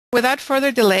Without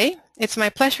further delay, it's my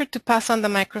pleasure to pass on the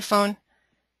microphone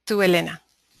to Elena.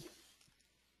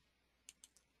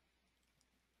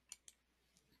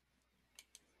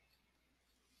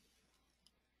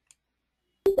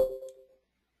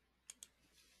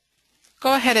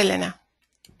 Go ahead, Elena.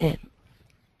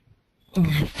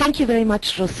 Thank you very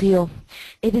much, Rocio.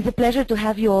 It is a pleasure to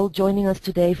have you all joining us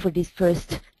today for this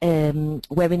first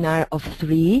webinar of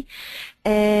 3.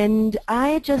 And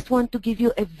I just want to give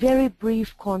you a very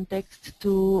brief context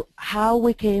to how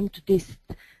we came to this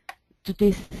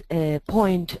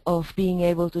point of being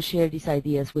able to share these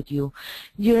ideas with you.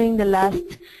 During the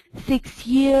last 6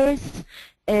 years,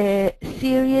 a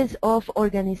series of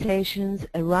organizations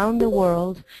around the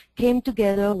world came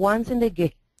together once and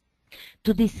again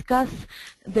to discuss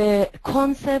the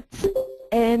concepts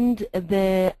and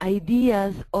the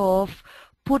ideas of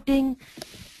putting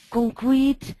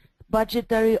concrete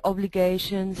budgetary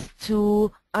obligations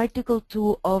to Article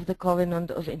 2 of the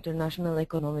Covenant of International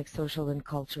Economic, Social and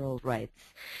Cultural Rights.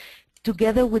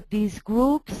 Together with these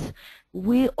groups,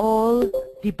 we all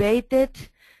debated,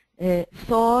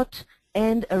 thought,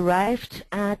 and arrived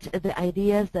at the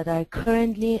ideas that are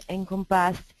currently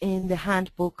encompassed in the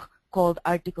handbook called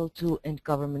Article 2 and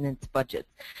Government's Budget.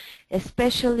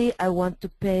 Especially, I want to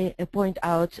point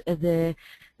out the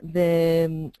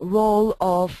role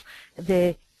of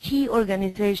the key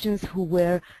organizations who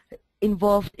were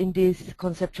involved in this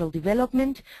conceptual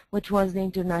development, which was the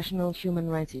International Human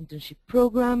Rights Internship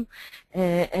Program,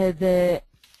 the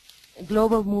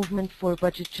Global Movement for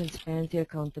Budget Transparency,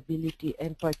 Accountability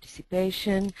and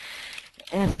Participation,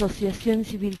 Asociación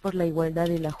Civil por la Igualdad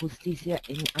y la Justicia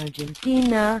en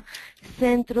Argentina,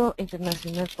 Centro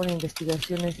Internacional por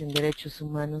Investigaciones en Derechos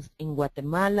Humanos en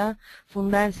Guatemala,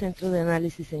 fundar Centro de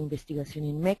Análisis e Investigación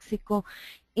en México,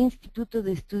 Instituto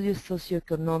de Estudios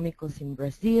Socioeconómicos in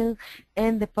Brazil,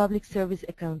 and the Public Service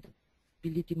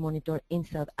Accountability Monitor in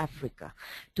South Africa.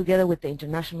 Together with the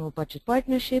International Budget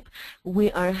Partnership,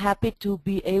 we are happy to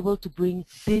be able to bring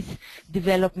this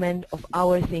development of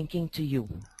our thinking to you.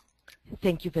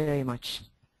 Thank you very much.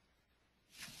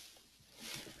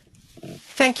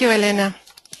 Thank you, Elena.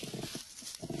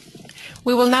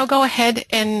 We will now go ahead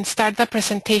and start the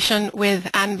presentation with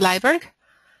Anne Bleiberg.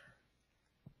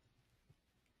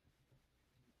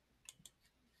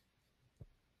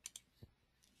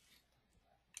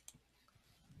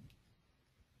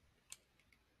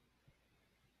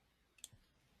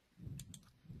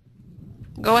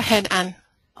 Go ahead, Anne.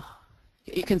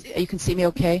 You can see me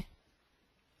okay?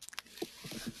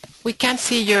 We can't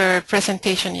see your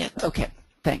presentation yet. Okay,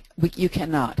 you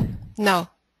cannot? No.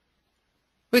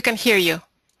 We can hear you.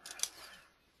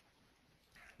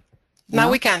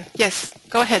 Now we can. Yes,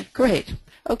 go ahead. Great.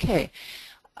 Okay.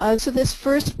 So this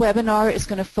first webinar is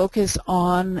going to focus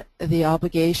on the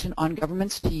obligation on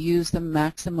governments to use the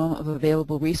maximum of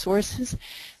available resources,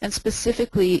 and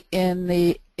specifically in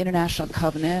the International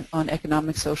Covenant on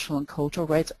Economic, Social, and Cultural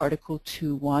Rights, Article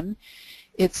 2.1.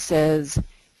 It says,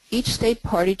 each state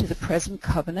party to the present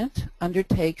covenant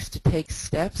undertakes to take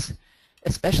steps,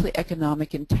 especially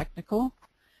economic and technical,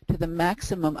 to the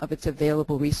maximum of its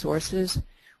available resources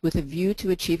with a view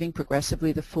to achieving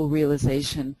progressively the full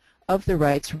realization of the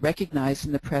rights recognized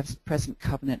in the present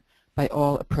covenant by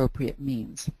all appropriate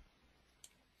means.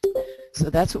 So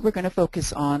that's what we're going to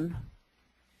focus on.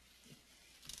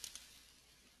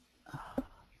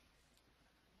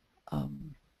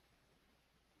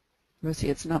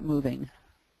 Rosie, it's not moving.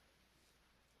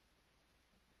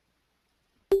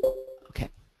 Okay.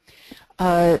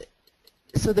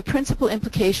 So the principal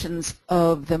implications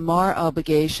of the MAR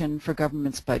obligation for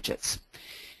government's budgets.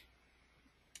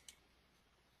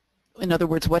 In other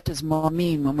words, what does MAR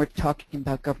mean when we're talking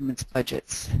about government's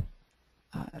budgets?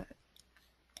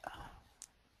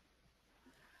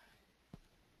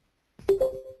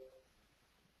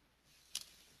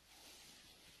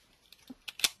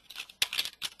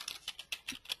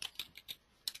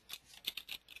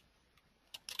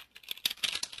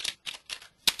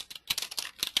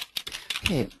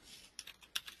 Okay.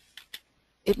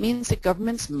 It means that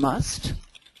governments must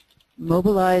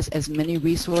mobilize as many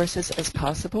resources as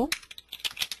possible,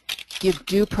 give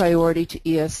due priority to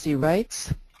ESC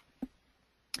rights,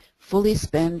 fully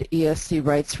spend ESC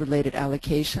rights-related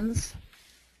allocations,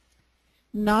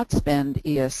 not spend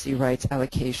ESC rights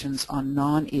allocations on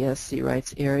non-ESC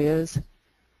rights areas,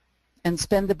 and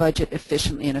spend the budget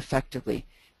efficiently and effectively.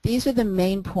 These are the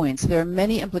main points. There are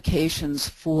many implications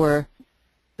for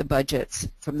the budgets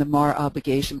from the MAR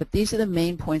obligation, but these are the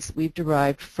main points that we've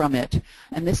derived from it,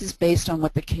 and this is based on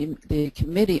what the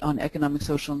Committee on Economic,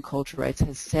 Social, and Cultural Rights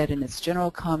has said in its general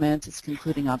comments, its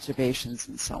concluding observations,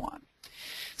 and so on.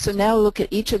 So now look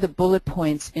at each of the bullet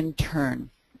points in turn.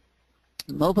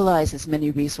 Mobilize as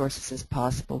many resources as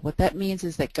possible. What that means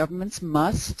is that governments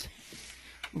must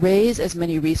raise as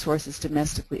many resources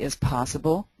domestically as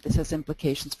possible. This has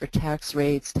implications for tax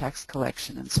rates, tax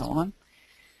collection, and so on.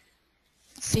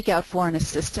 Seek out foreign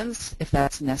assistance if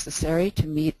that's necessary to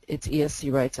meet its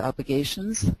ESC rights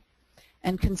obligations.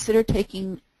 And consider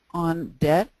taking on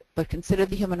debt, but consider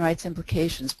the human rights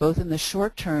implications both in the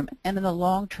short term and in the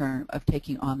long term of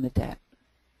taking on the debt.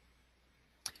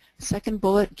 Second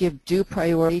bullet, give due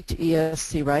priority to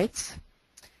ESC rights.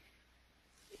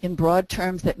 In broad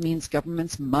terms, that means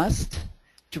governments must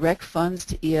direct funds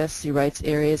to ESC rights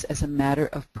areas as a matter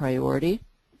of priority.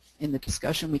 In the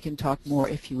discussion, we can talk more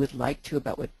if you would like to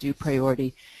about what due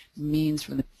priority means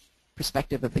from the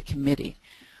perspective of the committee.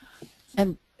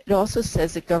 And it also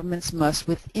says that governments must,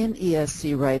 within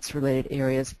ESC rights-related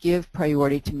areas, give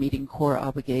priority to meeting core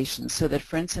obligations, so that,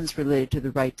 for instance, related to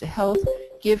the right to health,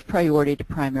 give priority to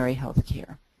primary health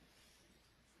care.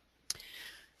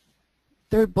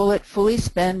 Third bullet, fully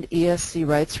spend ESC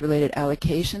rights-related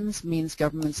allocations means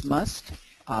governments must,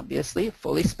 obviously,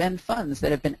 fully spend funds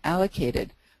that have been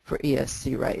allocated for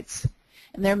ESC rights.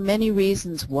 And there are many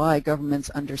reasons why governments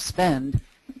underspend,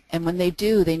 and when they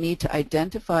do, they need to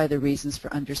identify the reasons for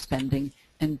underspending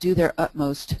and do their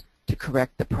utmost to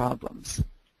correct the problems.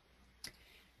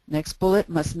 Next bullet,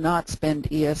 must not spend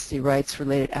ESC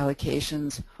rights-related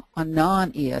allocations on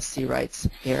non-ESC rights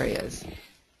areas,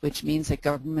 which means that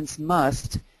governments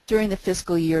must, during the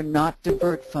fiscal year, not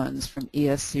divert funds from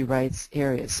ESC rights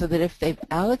areas, so that if they've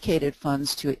allocated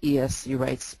funds to ESC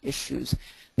rights issues,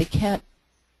 they can't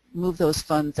move those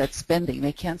funds, that spending,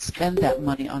 they can't spend that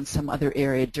money on some other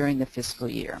area during the fiscal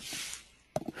year.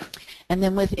 And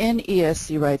then within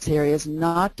ESC rights areas,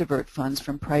 not divert funds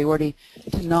from priority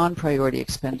to non-priority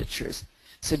expenditures.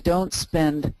 So don't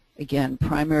spend, again,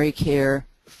 primary care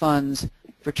funds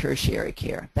for tertiary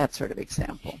care, that sort of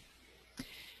example.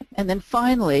 And then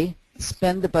finally,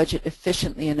 spend the budget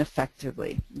efficiently and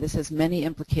effectively. This has many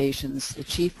implications. The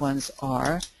chief ones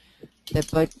are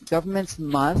that governments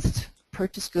must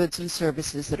purchase goods and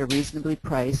services that are reasonably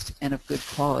priced and of good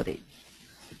quality,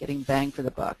 getting bang for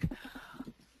the buck.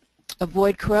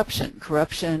 Avoid corruption.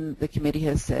 Corruption, the committee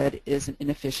has said, is an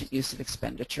inefficient use of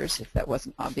expenditures, if that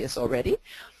wasn't obvious already.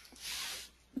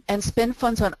 And spend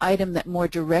funds on items that more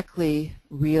directly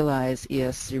realize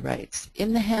ESC rights.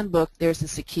 In the handbook, there's a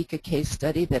Sakika case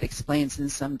study that explains in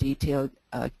some detail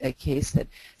a case that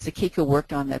Sakika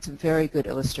worked on that's a very good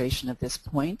illustration of this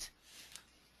point.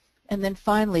 And then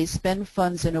finally, spend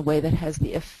funds in a way that has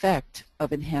the effect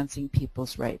of enhancing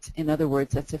people's rights. In other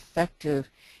words, that's effective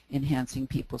enhancing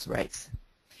people's rights.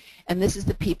 And this is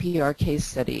the PPR case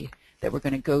study that we're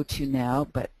going to go to now,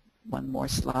 but one more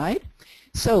slide.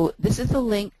 So this is the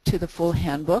link to the full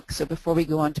handbook. So before we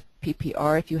go on to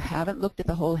PPR, if you haven't looked at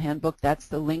the whole handbook, that's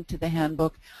the link to the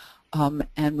handbook,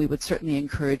 and we would certainly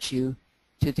encourage you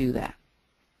to do that.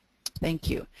 Thank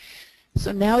you.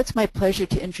 So now it's my pleasure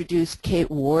to introduce Kate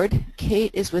Ward.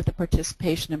 Kate is with the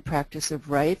Participation and Practice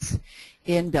of Rights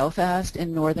in Belfast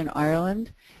in Northern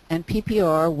Ireland, and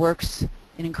PPR works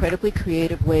in incredibly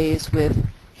creative ways with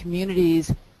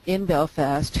communities in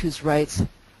Belfast whose rights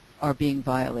are being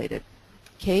violated.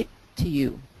 Kate, to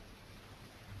you.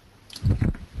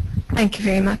 Thank you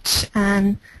very much,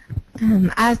 Anne.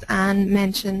 As Anne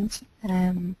mentioned,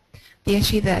 the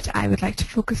issue that I would like to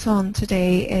focus on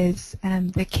today is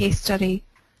the case study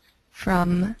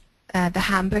from the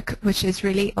handbook, which is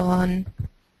really on,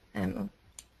 I'm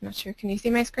not sure, can you see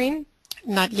my screen?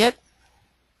 Not yet.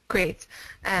 Great.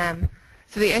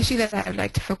 So the issue that I would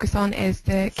like to focus on is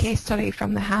the case study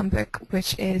from the handbook,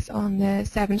 which is on the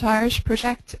Seven Towers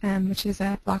project, which is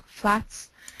a block of flats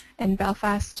in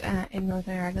Belfast in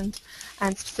Northern Ireland,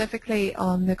 and specifically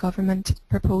on the government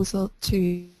proposal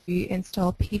to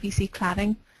install PVC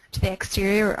cladding to the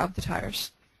exterior of the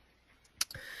towers.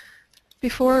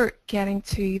 Before getting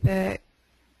to the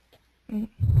what's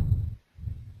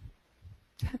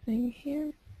happening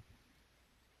here?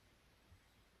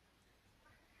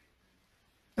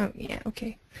 Oh, yeah,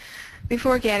 okay.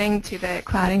 Before getting to the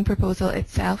cladding proposal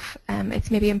itself,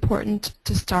 it's maybe important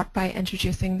to start by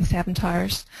introducing the Seven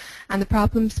Towers and the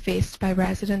problems faced by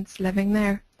residents living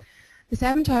there. The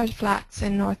Seven Towers flats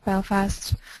in North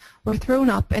Belfast were thrown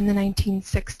up in the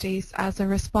 1960s as a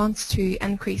response to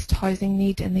increased housing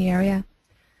need in the area.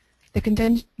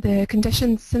 The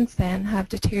conditions since then have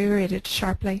deteriorated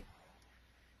sharply.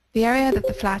 The area that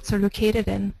the flats are located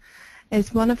in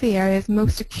is one of the areas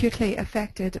most acutely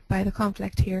affected by the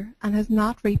conflict here and has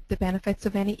not reaped the benefits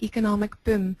of any economic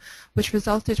boom which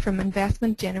resulted from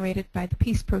investment generated by the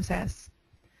peace process.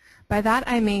 By that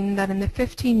I mean that in the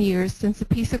 15 years since the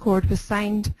peace accord was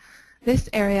signed, this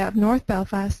area of North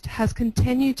Belfast has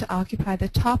continued to occupy the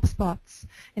top spots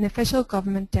in official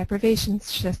government deprivation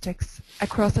statistics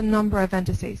across a number of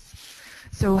indices.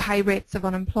 So high rates of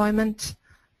unemployment,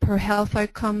 poor health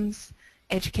outcomes,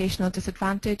 educational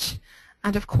disadvantage,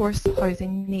 and of course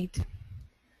housing need.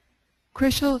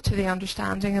 Crucial to the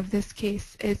understanding of this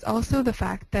case is also the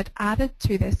fact that added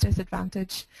to this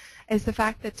disadvantage is the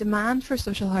fact that demand for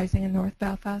social housing in North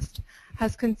Belfast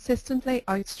has consistently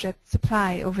outstripped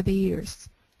supply over the years.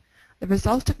 The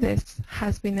result of this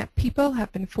has been that people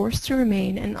have been forced to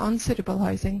remain in unsuitable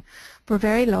housing for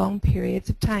very long periods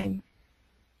of time.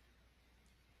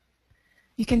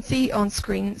 You can see on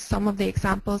screen some of the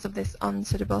examples of this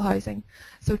unsuitable housing.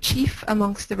 So chief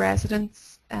amongst the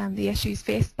residents, the issues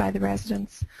faced by the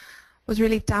residents, was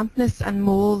really dampness and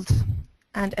mould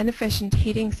and inefficient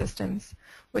heating systems,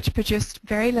 which produced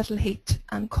very little heat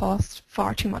and cost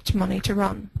far too much money to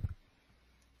run.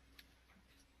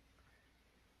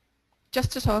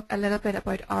 Just to talk a little bit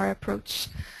about our approach,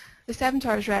 the Seven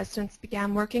Towers residents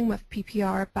began working with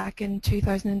PPR back in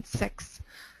 2006.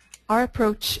 Our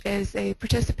approach is a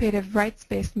participative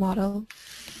rights-based model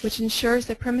which ensures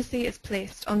that primacy is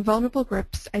placed on vulnerable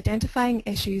groups identifying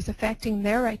issues affecting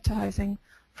their right to housing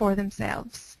for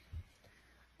themselves.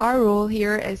 Our role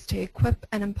here is to equip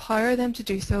and empower them to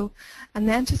do so, and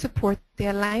then to support the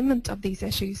alignment of these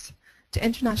issues to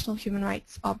international human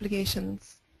rights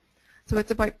obligations. So it's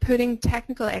about putting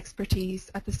technical expertise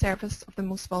at the service of the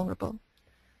most vulnerable.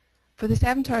 For the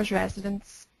Seven Towers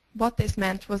residents, what this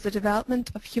meant was the development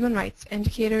of human rights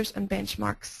indicators and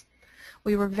benchmarks.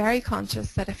 We were very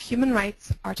conscious that if human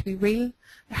rights are to be real,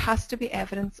 there has to be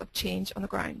evidence of change on the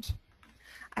ground.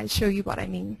 I'll show you what I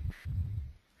mean.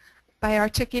 By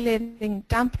articulating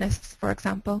dampness, for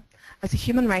example, as a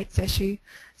human rights issue,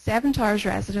 Seven Towers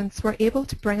residents were able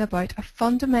to bring about a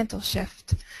fundamental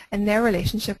shift in their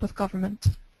relationship with government.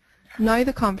 Now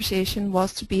the conversation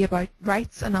was to be about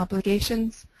rights and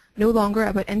obligations, no longer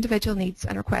about individual needs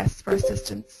and requests for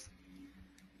assistance.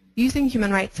 Using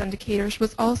human rights indicators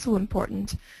was also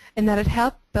important in that it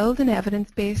helped build an evidence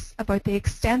base about the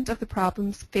extent of the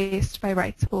problems faced by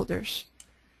rights holders.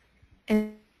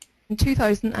 In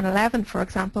 2011, for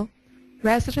example,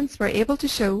 residents were able to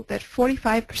show that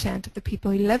 45% of the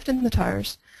people who lived in the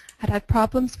towers had had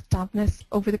problems with dampness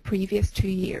over the previous 2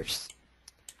 years,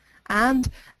 and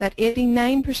that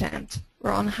 89%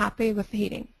 were unhappy with the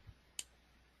heating.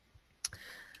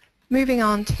 Moving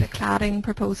on to the cladding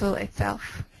proposal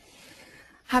itself.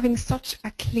 Having such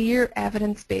a clear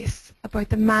evidence base about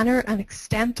the manner and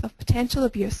extent of potential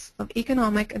abuse of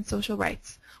economic and social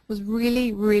rights was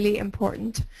really, really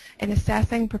important in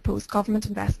assessing proposed government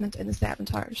investment in the Seven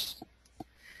Towers.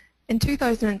 In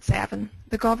 2007,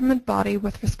 the government body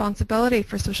with responsibility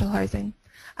for social housing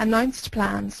announced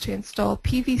plans to install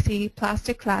PVC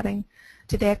plastic cladding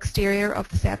to the exterior of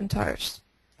the Seven Towers.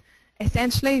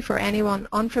 Essentially, for anyone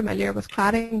unfamiliar with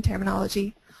cladding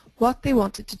terminology, what they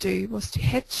wanted to do was to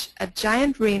hitch a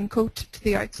giant raincoat to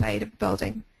the outside of the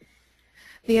building.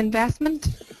 The investment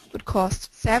would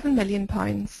cost £7 million,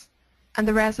 and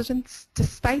the residents,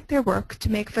 despite their work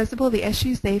to make visible the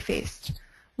issues they faced,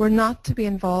 were not to be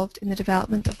involved in the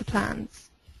development of the plans.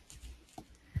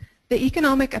 The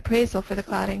economic appraisal for the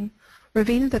cladding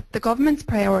revealed that the government's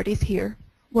priorities here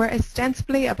were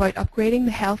ostensibly about upgrading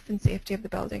the health and safety of the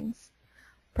buildings,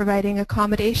 providing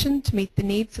accommodation to meet the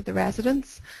needs of the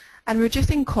residents, and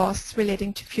reducing costs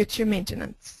relating to future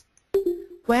maintenance.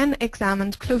 When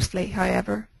examined closely,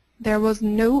 however, there was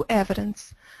no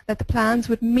evidence that the plans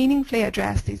would meaningfully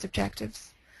address these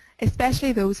objectives,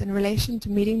 especially those in relation to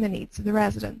meeting the needs of the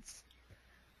residents.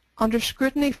 Under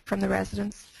scrutiny from the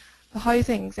residents, the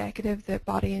housing executive, the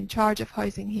body in charge of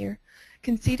housing here,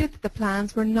 conceded that the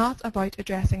plans were not about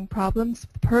addressing problems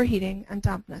with poor heating and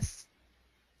dampness.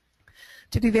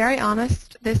 To be very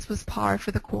honest, this was par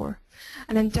for the course,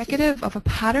 and indicative of a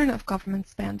pattern of government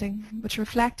spending which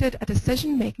reflected a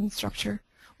decision-making structure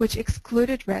which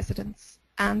excluded residents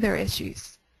and their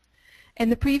issues. In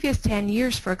the previous 10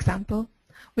 years, for example,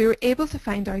 we were able to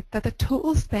find out that the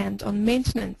total spend on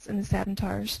maintenance in the Seven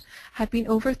Towers had been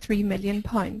over £3 million.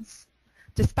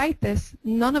 Despite this,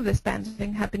 none of the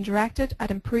spending had been directed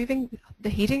at improving the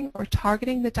heating or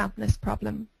targeting the dampness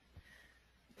problem.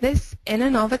 This, in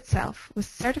and of itself, was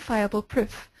certifiable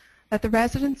proof that the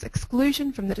residents'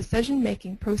 exclusion from the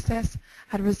decision-making process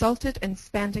had resulted in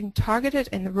spending targeted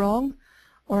in the wrong,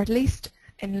 or at least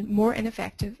in more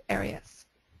ineffective areas.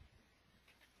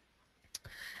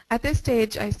 At this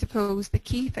stage, I suppose the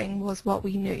key thing was what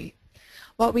we knew.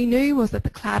 What we knew was that the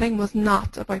cladding was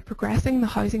not about progressing the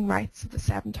housing rights of the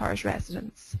Seven Towers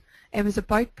residents. It was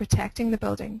about protecting the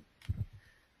building.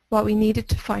 What we needed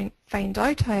to find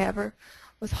out, however,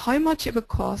 was how much it would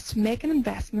cost to make an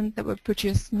investment that would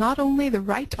produce not only the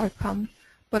right outcome,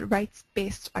 but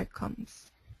rights-based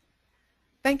outcomes.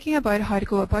 Thinking about how to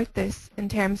go about this in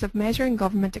terms of measuring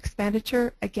government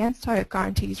expenditure against how it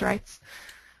guarantees rights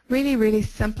really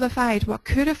simplified what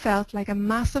could have felt like a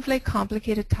massively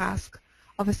complicated task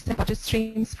of assessing budget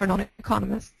streams for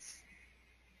non-economists.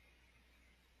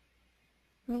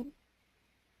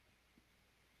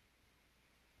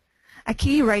 A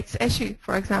key rights issue,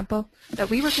 for example, that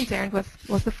we were concerned with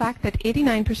was the fact that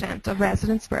 89% of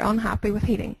residents were unhappy with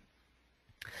heating.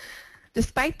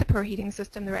 Despite the poor heating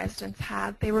system the residents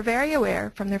had, they were very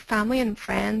aware from their family and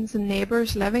friends and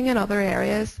neighbours living in other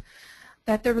areas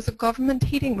that there was a government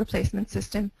heating replacement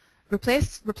system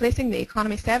replacing the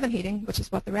Economy 7 heating, which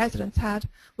is what the residents had,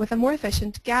 with a more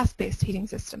efficient gas-based heating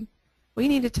system. We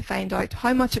needed to find out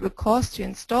how much it would cost to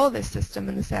install this system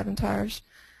in the Seven Towers,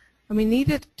 and we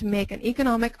needed to make an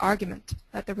economic argument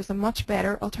that there was a much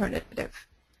better alternative.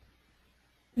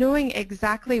 Knowing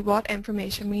exactly what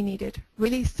information we needed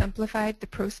really simplified the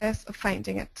process of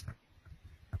finding it.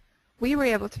 We were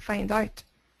able to find out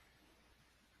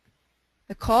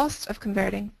the cost of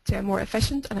converting to a more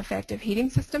efficient and effective heating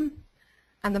system,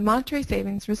 and the monetary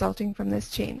savings resulting from this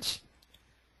change.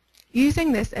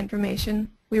 Using this information,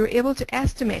 we were able to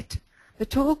estimate the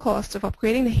total cost of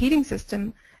upgrading the heating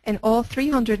system in all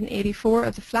 384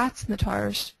 of the flats in the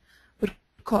towers would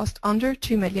cost under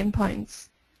 £2 million.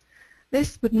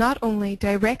 This would not only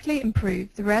directly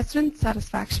improve the residents'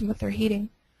 satisfaction with their heating,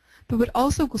 but would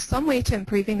also go some way to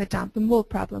improving the damp and mould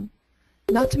problem,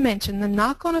 not to mention the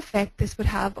knock-on effect this would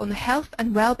have on the health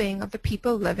and well-being of the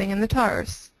people living in the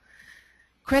towers.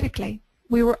 Critically,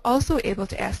 we were also able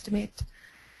to estimate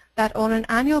that on an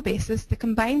annual basis the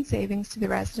combined savings to the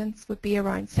residents would be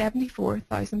around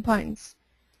 £74,000.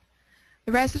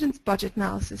 The residents' budget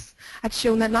analysis had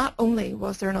shown that not only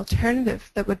was there an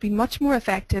alternative that would be much more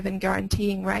effective in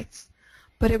guaranteeing rights,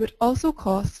 but it would also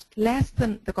cost less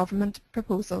than the government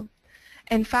proposal.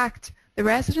 In fact, the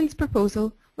residents'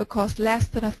 proposal would cost less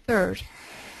than a third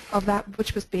of that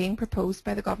which was being proposed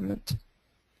by the government.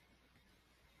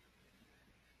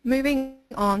 Moving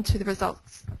on to the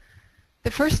results.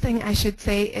 The first thing I should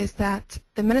say is that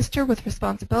the Minister with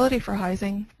responsibility for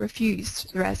housing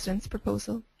refused the residents'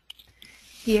 proposal.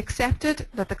 He accepted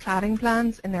that the cladding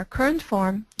plans in their current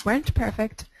form weren't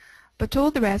perfect, but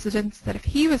told the residents that if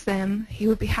he was them, he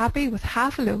would be happy with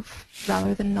half a loaf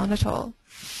rather than none at all.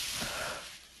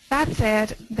 That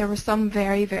said, there were some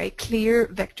very clear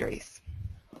victories.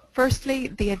 Firstly,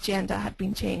 the agenda had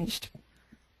been changed.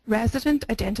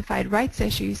 Resident-identified rights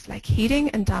issues like heating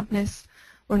and dampness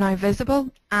were now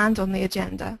visible and on the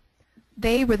agenda.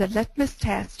 They were the litmus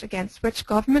test against which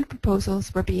government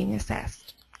proposals were being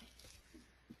assessed.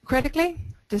 Critically,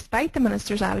 despite the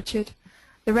Minister's attitude,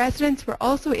 the residents were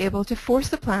also able to force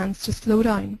the plans to slow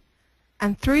down,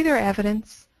 and through their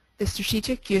evidence, the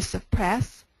strategic use of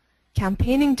press,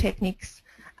 campaigning techniques,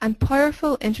 and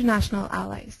powerful international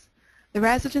allies, the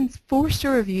residents forced a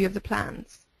review of the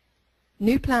plans.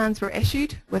 New plans were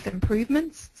issued with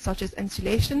improvements such as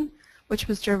insulation, which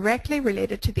was directly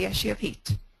related to the issue of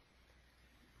heat.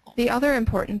 The other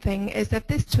important thing is that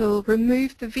this tool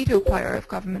removed the veto power of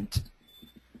government.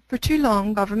 For too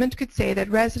long, government could say that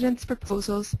residents'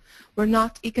 proposals were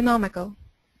not economical.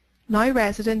 Now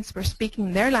residents were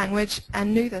speaking their language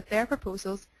and knew that their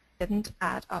proposals didn't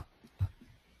add up.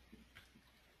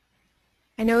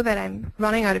 I know that I'm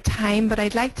running out of time, but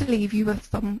I'd like to leave you with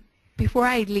before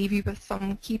I leave you with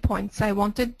some key points, I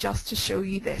wanted just to show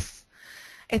you this.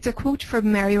 It's a quote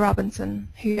from Mary Robinson,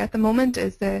 who at the moment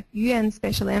is the UN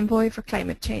Special Envoy for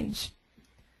Climate Change.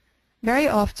 Very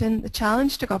often, the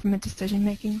challenge to government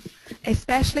decision-making,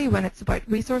 especially when it's about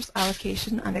resource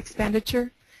allocation and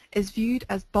expenditure, is viewed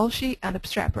as bullshit and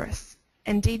obstreperous.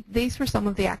 Indeed, these were some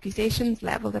of the accusations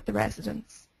levelled at the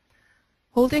residents.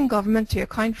 Holding government to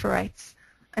account for rights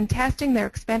and testing their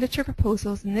expenditure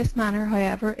proposals in this manner,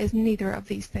 however, is neither of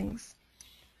these things.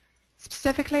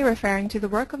 Specifically referring to the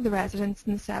work of the residents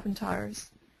in the Seven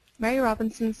Towers, Mary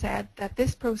Robinson said that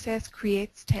this process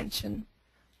creates tension,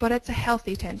 but it's a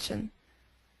healthy tension,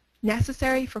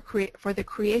 necessary for the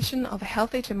creation of a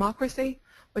healthy democracy,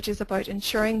 which is about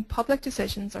ensuring public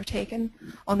decisions are taken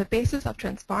on the basis of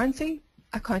transparency,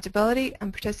 accountability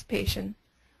and participation,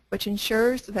 which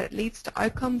ensures that it leads to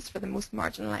outcomes for the most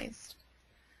marginalised.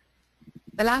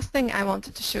 The last thing I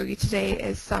wanted to show you today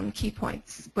is some key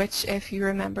points, which if you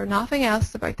remember nothing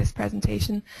else about this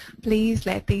presentation, please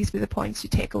let these be the points you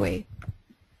take away.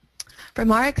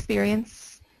 From our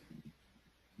experience,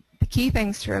 the key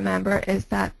things to remember is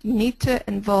that you need to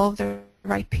involve the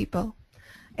right people.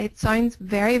 It sounds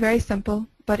very, very simple,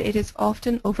 but it is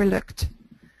often overlooked.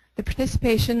 The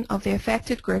participation of the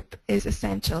affected group is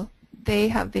essential. They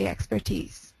have the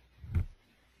expertise.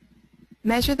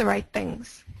 Measure the right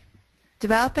things.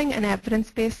 Developing an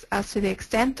evidence base as to the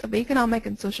extent of economic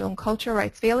and social and cultural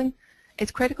rights failing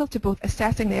is critical to both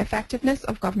assessing the effectiveness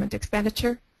of government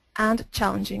expenditure and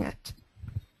challenging it.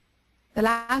 The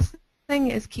last thing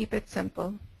is keep it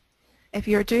simple. If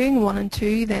you're doing 1 and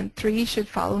 2, then 3 should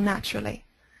follow naturally.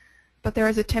 But there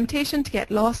is a temptation to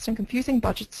get lost in confusing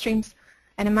budget streams,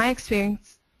 and in my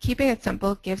experience, keeping it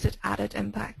simple gives it added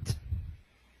impact.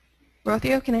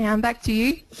 Rocio, can I hand back to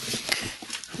you?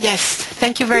 Yes,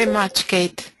 thank you very much,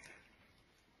 Kate.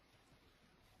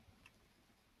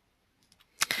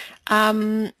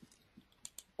 Well,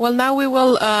 now we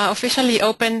will officially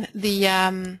open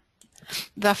the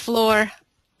floor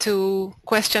to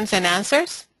questions and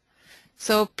answers.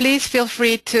 So please feel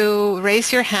free to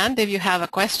raise your hand if you have a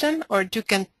question, or you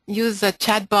can use the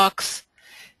chat box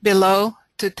below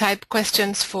to type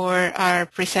questions for our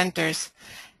presenters.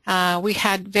 We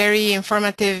had very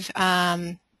informative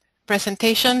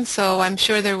presentations, so I'm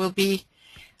sure there will be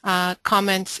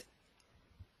comments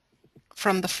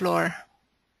from the floor.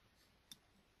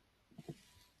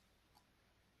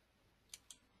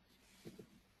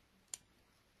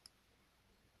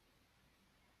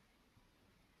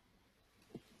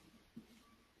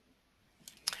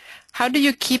 How do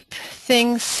you keep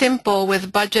things simple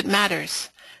with budget matters?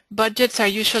 Budgets are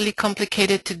usually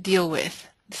complicated to deal with.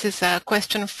 This is a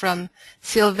question from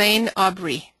Sylvain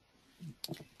Aubry.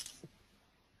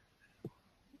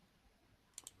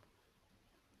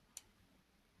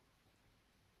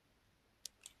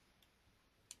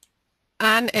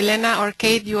 Anne, Elena, or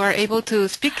Kate, you are able to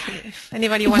speak. If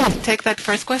anybody wants to take that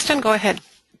first question, go ahead.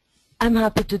 I'm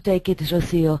happy to take it,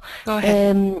 Rocio. Go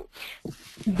ahead.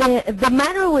 The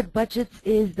matter with budgets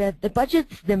is that the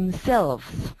budgets themselves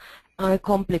are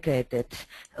complicated,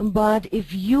 but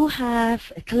if you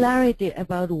have clarity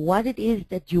about what it is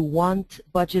that you want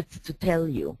budgets to tell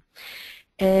you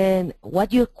and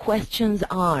what your questions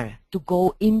are to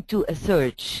go into a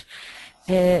search,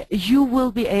 you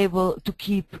will be able to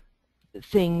keep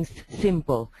things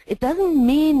simple. It doesn't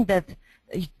mean that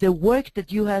the work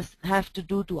that you have to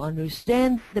do to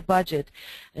understand the budget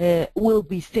will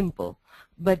be simple,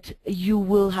 but you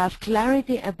will have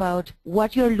clarity about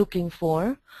what you're looking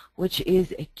for, which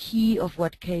is a key of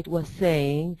what Kate was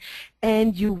saying,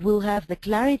 and you will have the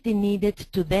clarity needed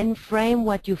to then frame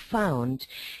what you found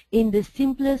in the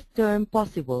simplest term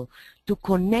possible to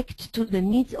connect to the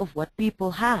needs of what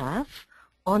people have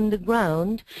on the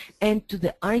ground and to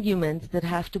the arguments that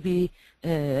have to be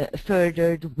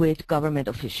furthered with government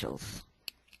officials.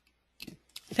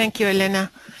 Thank you,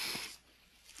 Elena.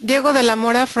 Diego de la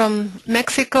Mora from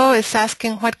Mexico is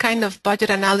asking, what kind of budget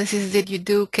analysis did you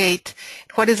do, Kate?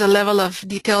 What is the level of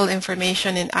detailed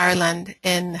information in Ireland,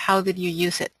 and how did you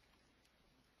use it?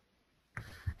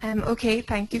 Okay,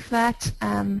 thank you for that.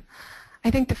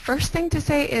 I think the first thing to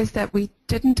say is that we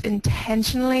didn't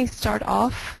intentionally start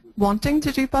off wanting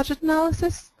to do budget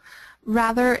analysis.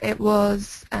 Rather, it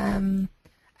was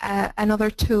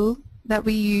another tool that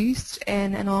we used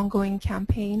in an ongoing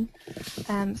campaign.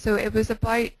 So it was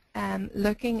about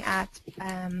looking at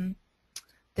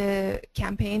the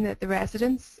campaign that the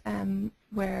residents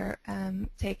were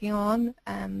taking on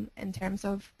in terms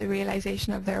of the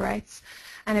realization of their rights.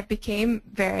 And it became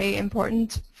very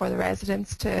important for the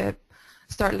residents to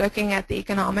start looking at the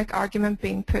economic argument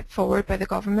being put forward by the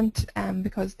government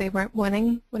because they weren't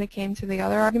winning when it came to the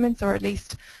other arguments, or at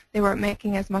least they weren't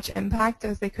making as much impact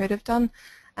as they could have done.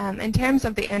 In terms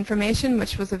of the information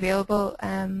which was available,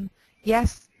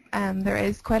 yes, there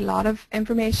is quite a lot of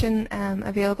information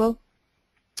available,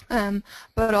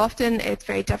 but often it's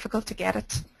very difficult to get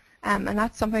it, and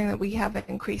that's something that we have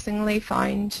increasingly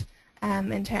found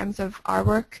in terms of our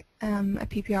work at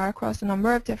PPR across a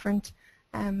number of different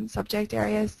subject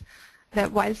areas,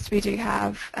 that whilst we do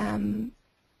have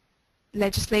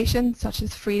legislation such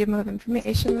as freedom of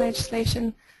information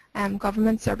legislation,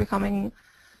 governments are becoming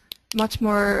much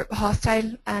more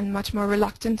hostile and much more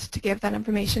reluctant to give that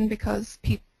information because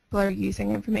people are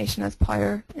using information as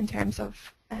power in terms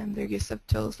of their use of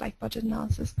tools like budget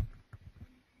analysis.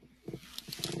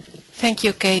 Thank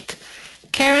you, Kate.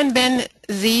 Karen Ben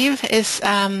Zeev is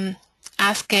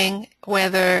asking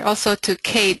whether, also to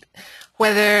Kate,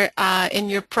 whether in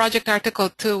your project Article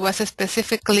 2 was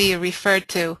specifically referred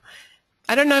to.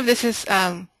 I don't know if this is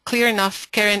clear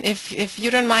enough, Karen. If you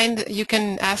don't mind, you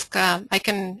can ask, I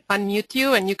can unmute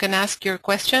you and you can ask your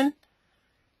question.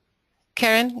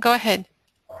 Karen, go ahead.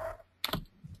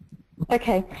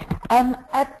 Okay. I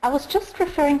was just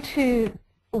referring to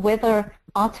whether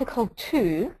Article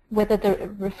 2,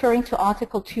 referring to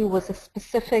Article 2 was a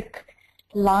specific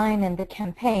line in the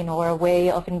campaign or a way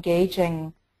of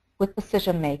engaging with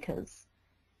decision makers.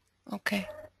 Okay.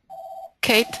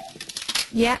 Kate?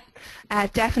 Yeah,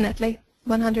 definitely,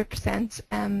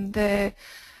 100%.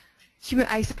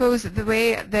 I suppose the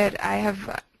way that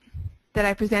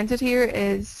I present it here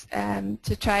is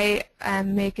to try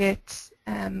and make it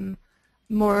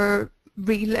more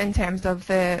real in terms of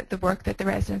the work that the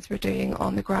residents were doing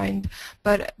on the ground.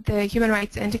 But the human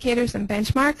rights indicators and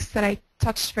benchmarks that I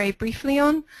touched very briefly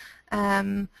on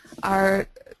are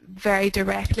very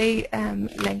directly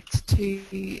linked to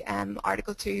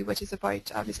Article 2, which is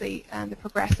about, obviously, the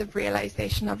progressive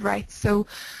realisation of rights. So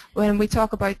when we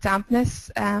talk about dampness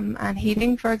and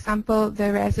heating, for example,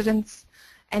 the residents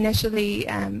initially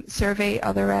survey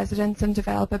other residents and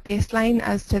develop a baseline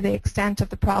as to the extent of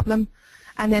the problem,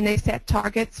 and then they set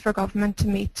targets for government to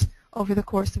meet over the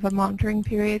course of a monitoring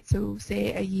period, so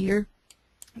say a year,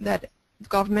 that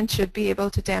government should be able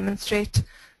to demonstrate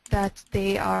that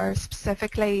they are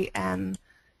specifically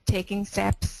taking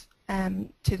steps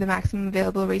to the maximum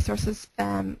available resources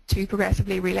to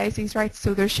progressively realise these rights.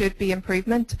 So there should be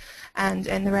improvement, and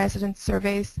in the resident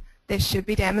surveys this should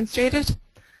be demonstrated.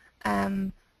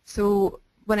 So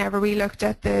whenever we looked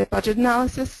at the budget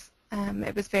analysis,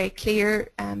 it was very clear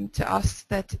to us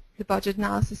that the budget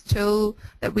analysis tool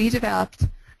that we developed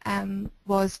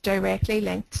was directly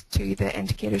linked to the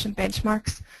indicators and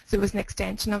benchmarks. So it was an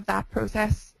extension of that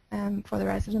process for the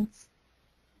residents.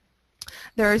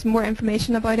 There is more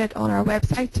information about it on our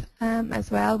website as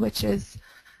well, which is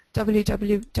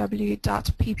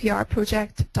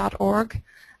www.pprproject.org,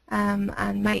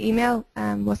 and my email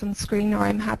was on the screen, or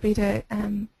I'm happy to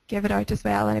give it out as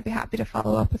well, and I'd be happy to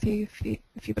follow up with you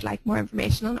if you would like more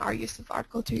information on our use of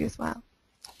Article 2 as well.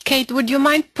 Kate, would you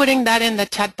mind putting that in the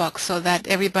chat box so that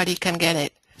everybody can get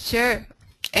it? Sure.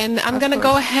 And I'm going to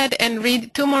go ahead and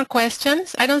read two more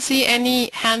questions. I don't see any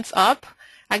hands up.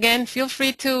 Again, feel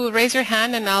free to raise your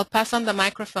hand and I'll pass on the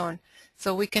microphone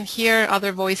so we can hear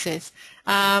other voices.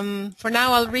 For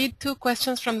now, I'll read two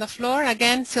questions from the floor.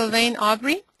 Again, Sylvain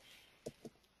Aubry.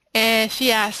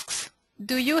 She asks,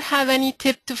 do you have any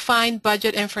tip to find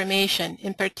budget information,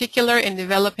 in particular in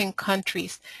developing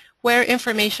countries, where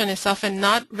information is often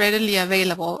not readily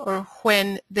available, or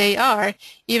when they are,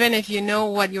 even if you know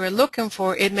what you are looking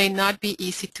for, it may not be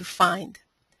easy to find?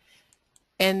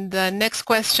 And the next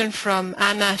question from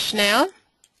Anna Schnell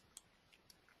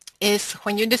is,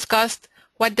 when you discussed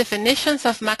what definitions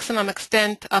of maximum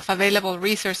extent of available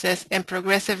resources and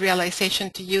progressive realization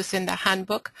to use in the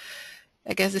handbook,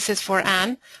 I guess this is for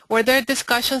Anne, were there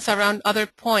discussions around other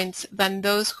points than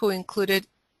those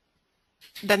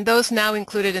now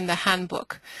included in the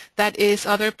handbook? That is,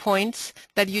 other points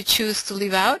that you choose to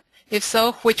leave out? If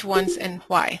so, which ones and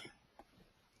why?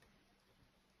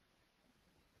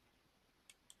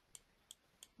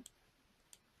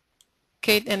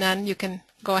 Kate and Anne, you can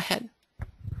go ahead.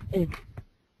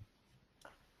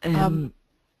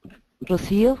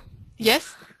 Rocio?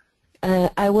 Yes?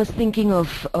 I was thinking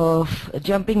of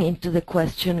jumping into the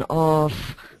question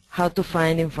of how to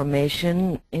find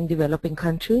information in developing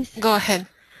countries. Go ahead.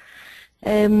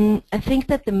 I think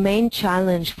that the main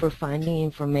challenge for finding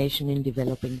information in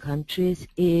developing countries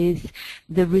is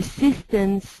the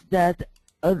resistance that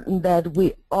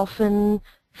we often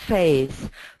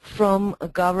face from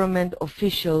government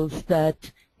officials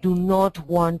that do not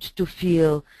want to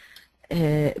feel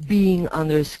being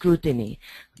under scrutiny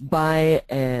by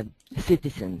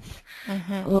citizens.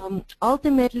 Mm-hmm.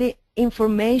 Ultimately,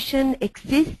 information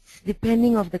exists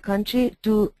depending on the country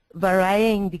to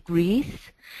varying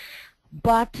degrees,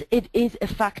 but it is a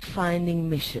fact-finding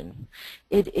mission.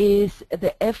 It is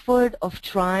the effort of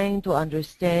trying to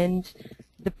understand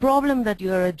the problem that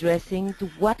you are addressing, to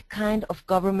what kind of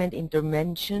government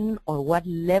intervention or what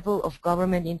level of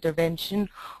government intervention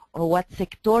or what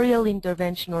sectorial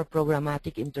intervention or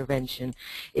programmatic intervention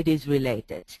it is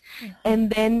related. Mm-hmm. And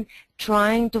then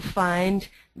trying to find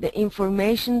the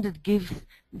information that gives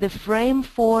the frame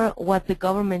for what the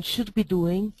government should be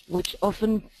doing, which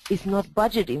often is not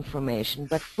budget information,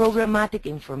 but programmatic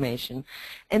information,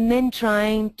 and then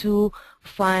trying to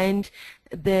find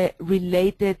the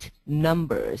related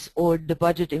numbers or the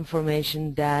budget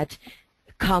information that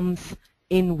comes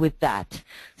in with that.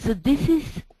 So this is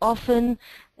often,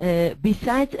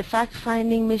 besides a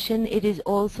fact-finding mission, it is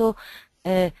also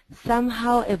a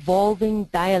somehow evolving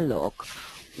dialogue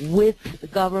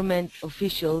with government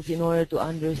officials in order to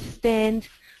understand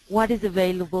what is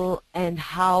available and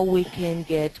how we can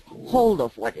get hold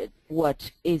of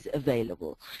what is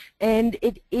available. And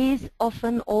it is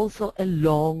often also a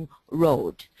long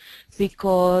road,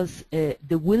 because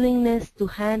the willingness to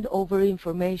hand over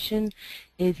information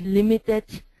is limited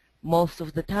most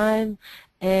of the time,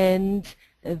 and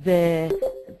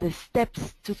the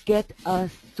steps to get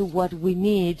us to what we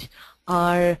need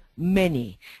are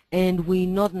many, and we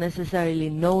not necessarily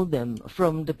know them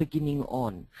from the beginning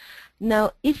on.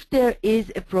 Now, if there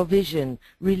is a provision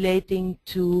relating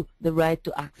to the right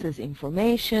to access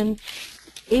information,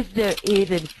 if there is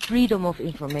a Freedom of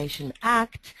Information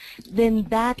Act, then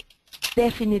that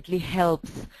definitely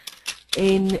helps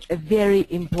in very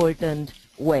important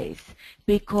ways,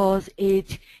 because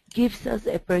it gives us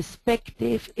a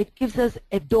perspective, it gives us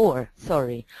a door,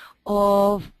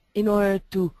 of, in order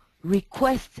to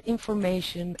request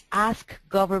information, ask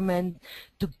government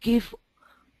to give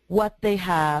what they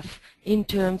have in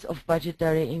terms of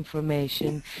budgetary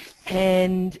information,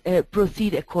 and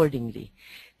proceed accordingly.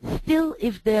 Still,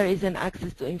 if there is an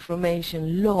access to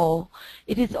information law,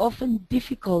 it is often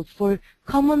difficult for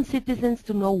common citizens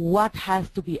to know what has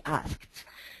to be asked.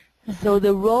 So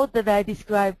the road that I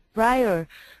described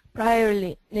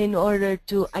priorly, in order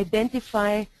to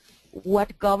identify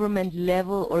what government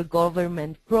level or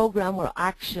government program or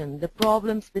action the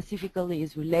problem specifically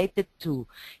is related to,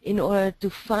 in order to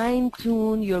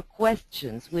fine-tune your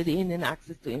questions within an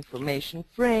access to information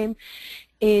frame,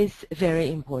 is very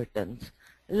important.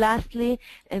 Lastly,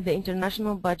 the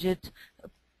International Budget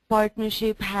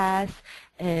Partnership has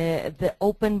the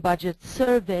Open Budget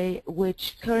Survey,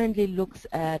 which currently looks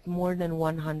at more than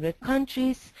 100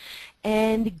 countries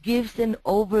and gives an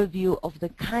overview of the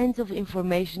kinds of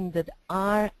information that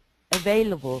are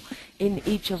available in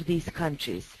each of these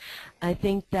countries. I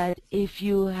think that if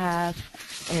you have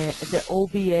the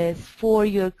OBS for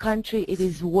your country, it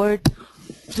is worth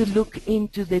to look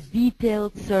into the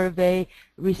detailed survey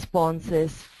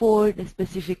responses for the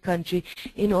specific country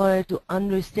in order to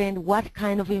understand what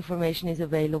kind of information is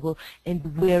available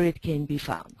and where it can be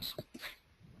found.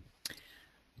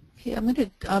 Okay, I'm going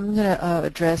to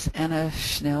address Anna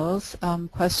Schnell's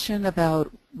question about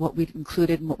what we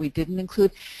included and what we didn't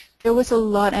include. There was a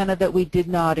lot, Anna, that we did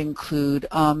not include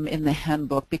in the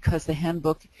handbook, because the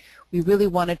handbook, we really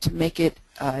wanted to make it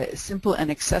simple and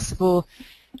accessible.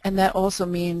 And that also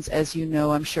means, as you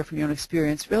know, I'm sure from your own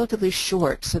experience, relatively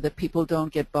short, so that people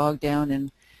don't get bogged down in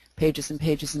pages and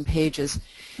pages and pages.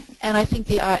 And I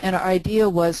think and our idea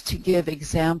was to give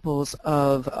examples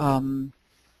of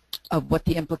what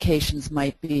the implications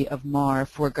might be of MAR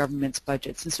for government's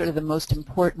budgets, and sort of the most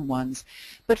important ones.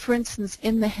 But for instance,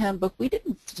 in the handbook, we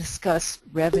didn't discuss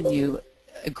revenue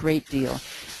a great deal,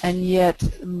 and yet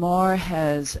MAR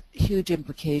has huge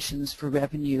implications for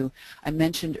revenue. I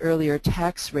mentioned earlier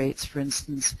tax rates, for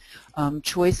instance,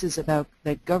 choices about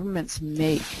that governments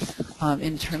make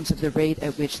in terms of the rate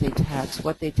at which they tax,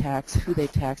 what they tax, who they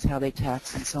tax, how they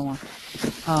tax, and so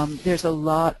on. There's a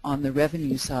lot on the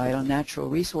revenue side, on natural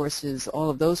resources, all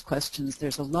of those questions.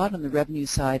 There's a lot on the revenue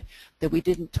side that we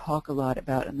didn't talk a lot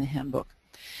about in the handbook.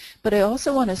 But I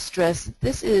also want to stress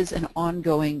this is an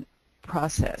ongoing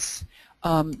process.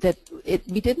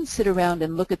 We didn't sit around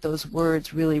and look at those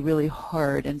words really, really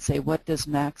hard and say, what does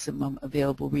maximum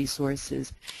available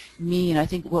resources mean? I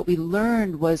think what we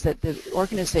learned was that the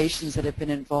organizations that have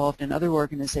been involved and other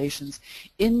organizations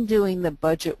in doing the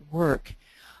budget work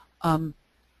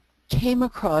came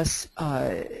across,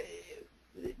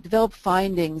 developed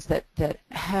findings that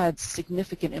had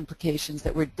significant implications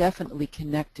that were definitely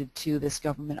connected to this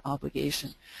government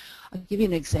obligation. I'll give you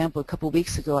an example. A couple of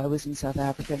weeks ago I was in South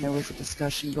Africa and there was a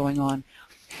discussion going on,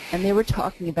 and they were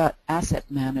talking about asset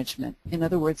management. In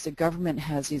other words, the government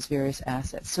has these various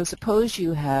assets. So suppose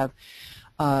you have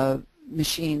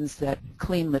machines that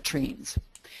clean latrines,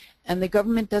 and the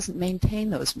government doesn't maintain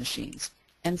those machines.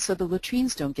 And so the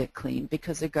latrines don't get cleaned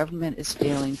because the government is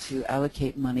failing to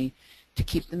allocate money to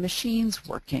keep the machines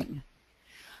working.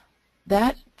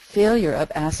 That failure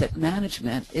of asset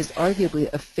management is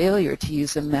arguably a failure to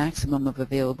use the maximum of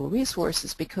available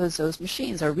resources, because those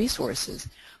machines are resources,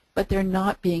 but they're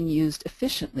not being used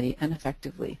efficiently and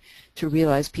effectively to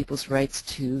realize people's rights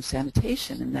to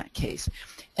sanitation in that case.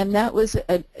 And that was,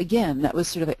 again, that was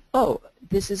sort of like, oh,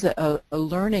 this is a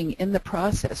learning in the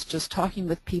process, just talking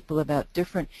with people about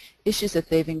different issues that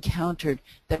they've encountered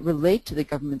that relate to the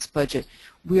government's budget.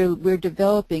 We're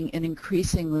developing an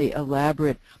increasingly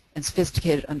elaborate and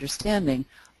sophisticated understanding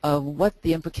of what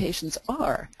the implications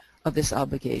are of this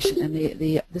obligation.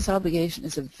 And this obligation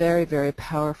is a very, very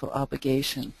powerful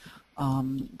obligation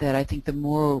that I think the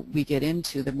more we get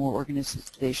into, the more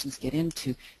organizations get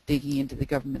into digging into the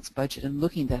government's budget and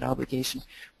looking at that obligation,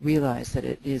 realize that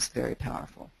it is very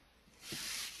powerful.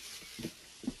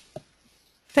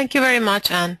 Thank you very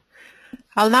much, Anne.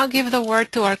 I'll now give the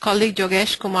word to our colleague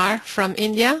Yogesh Kumar from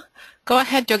India. Go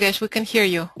ahead, Yogesh, we can hear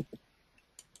you.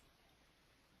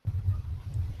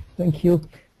 Thank you.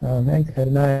 Thanks,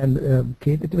 Helena and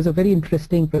Kate. It was a very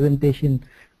interesting presentation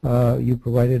you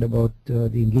provided about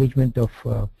the engagement of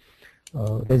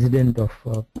resident of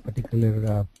a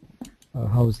particular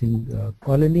housing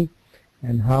colony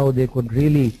and how they could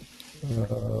really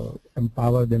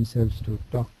empower themselves to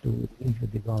talk to engage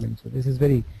with the government. So this is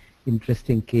very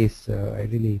interesting case. I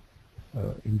really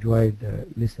enjoyed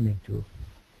listening to,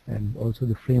 and also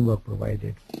the framework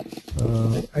provided.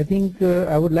 I think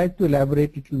I would like to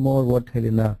elaborate a little more what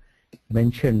Helena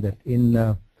mentioned, that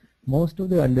in most of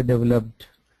the underdeveloped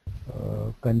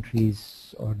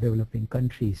countries or developing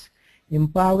countries,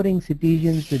 empowering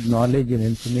citizens with knowledge and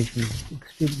information is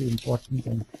extremely important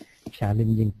and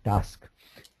challenging task.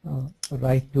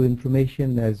 Right to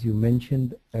information, as you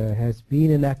mentioned, has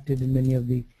been enacted in many of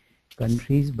the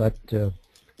countries, but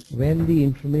when the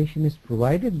information is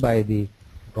provided by the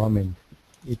government,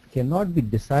 it cannot be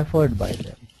deciphered by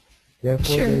them.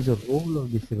 Therefore, there is a role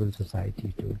of the civil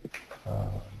society to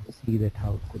see that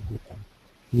how it could be done.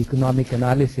 The economic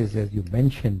analysis, as you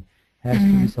mentioned, has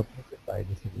to be supported by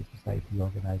the civil society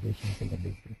organizations in a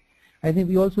big way. I think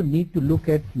we also need to look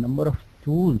at number of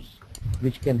tools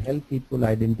which can help people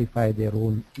identify their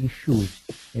own issues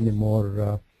in a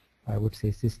more, I would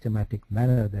say, systematic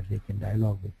manner that they can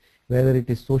dialogue with. Whether it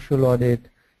is social audit,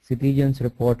 citizens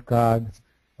report cards,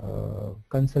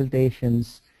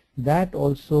 consultations, that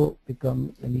also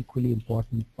become an equally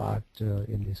important part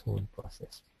in this whole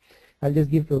process. I'll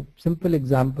just give a simple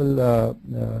example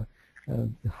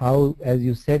how, as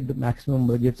you said, the maximum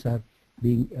budgets are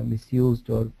being misused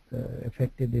or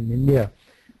affected in India.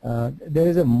 There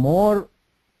is a more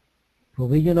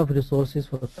provision of resources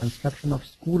for construction of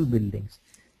school buildings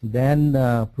than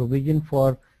provision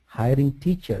for hiring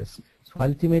teachers. So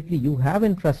ultimately you have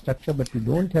infrastructure, but you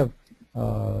don't have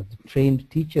trained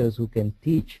teachers who can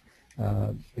teach.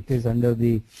 It is under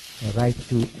the Right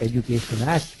to Education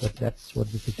Act, but that's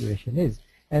what the situation is.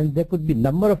 And there could be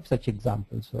number of such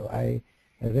examples. So I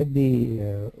read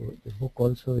the book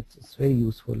also. It's very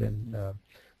useful, and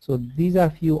so these are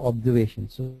few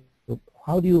observations. So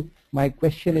how do you, my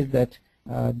question is that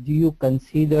do you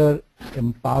consider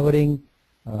empowering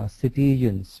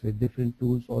citizens with different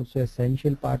tools also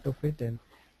essential part of it, and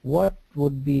what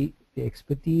would be the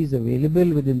expertise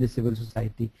available within the civil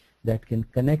society that can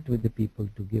connect with the people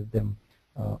to give them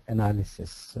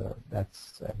analysis?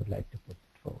 That's I would like to put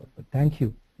forward. But thank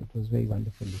you. It was very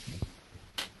wonderful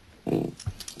listening.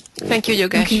 Thank you,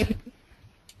 Yogesh.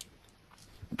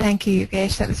 Thank you,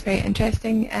 Yogesh. That was very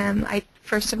interesting.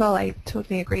 First of all, I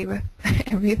totally agree with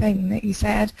everything that you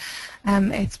said.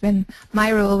 It's been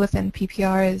my role within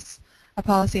PPR is a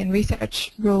policy and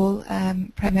research role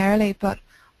primarily, but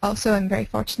also I'm very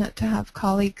fortunate to have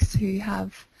colleagues who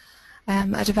have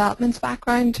a developments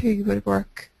background who would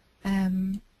work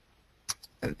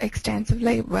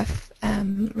extensively with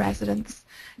residents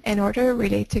in order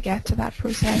really to get to that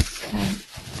process.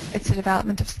 It's the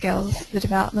development of skills,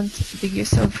 the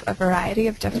use of a variety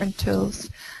of different tools,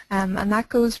 and that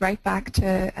goes right back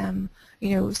to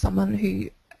you know, someone who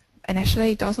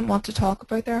initially doesn't want to talk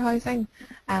about their housing,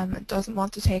 doesn't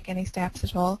want to take any steps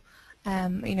at all.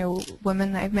 You know,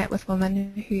 I've met with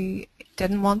women who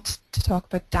didn't want to talk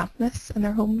about dampness in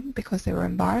their home because they were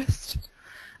embarrassed,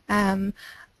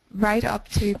 right up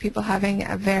to people having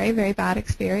a very, very bad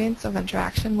experience of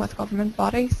interaction with government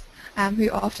bodies, who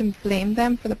often blame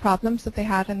them for the problems that they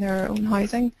had in their own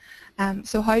housing.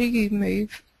 So how do you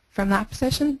move from that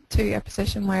position to a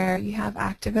position where you have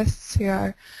activists who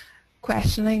are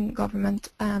questioning government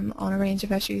on a range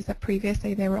of issues that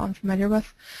previously they were unfamiliar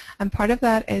with? And part of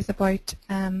that is about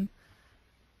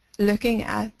looking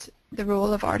at the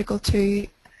role of Article 2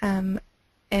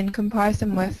 in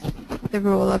comparison with the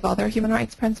role of other human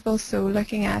rights principles. So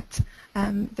looking at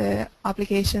the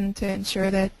obligation to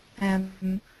ensure that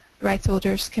rights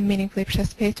holders can meaningfully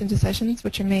participate in decisions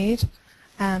which are made.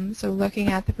 So looking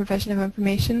at the provision of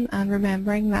information and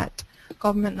remembering that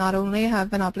government not only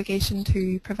have an obligation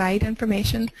to provide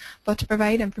information, but to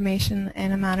provide information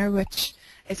in a manner which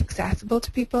is accessible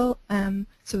to people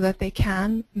so that they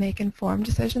can make informed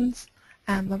decisions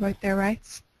about their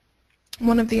rights.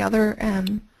 One of the other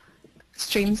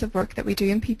streams of work that we do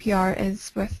in PPR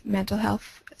is with mental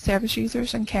health service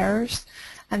users and carers,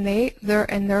 and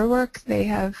in their work they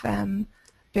have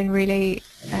been really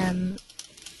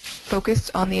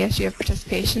focused on the issue of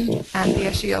participation and the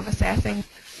issue of assessing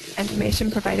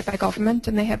information provided by government,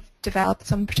 and they have developed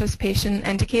some participation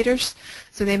indicators.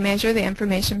 So they measure the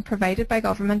information provided by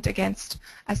government against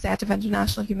a set of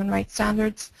international human rights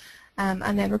standards,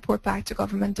 and then report back to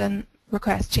government and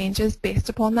request changes based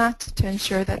upon that to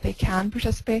ensure that they can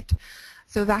participate.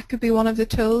 So that could be one of the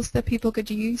tools that people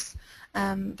could use.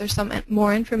 There's some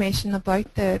more information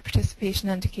about the participation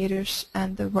indicators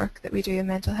and the work that we do in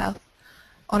mental health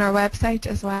on our website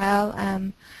as well,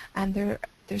 and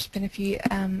there's been a few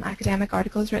academic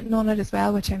articles written on it as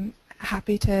well, which I'm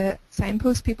happy to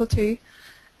signpost people to.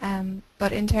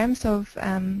 But in terms of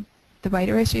the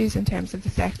wider issues, in terms of the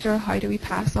sector, how do we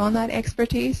pass on that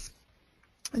expertise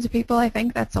to people? I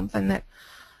think that's something that,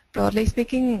 broadly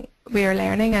speaking, we are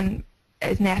learning and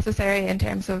is necessary in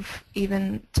terms of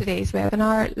even today's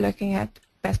webinar, looking at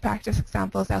best practice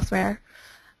examples elsewhere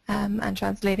and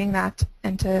translating that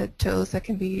into tools that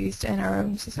can be used in our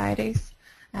own societies.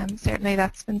 Certainly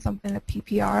that's been something that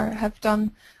PPR have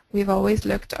done. We've always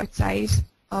looked outside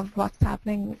of what's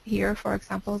happening here for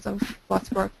examples of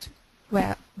what's worked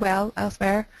well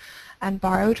elsewhere and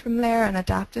borrowed from there and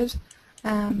adapted.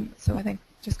 So I think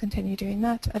just continue doing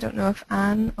that. I don't know if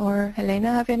Anne or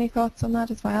Helena have any thoughts on that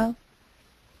as well.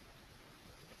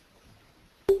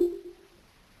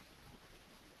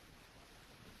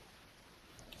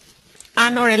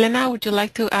 Anne or Elena, would you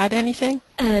like to add anything?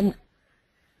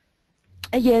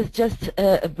 Yes, just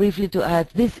briefly to add,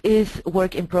 this is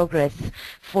work in progress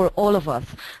for all of us.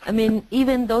 I mean,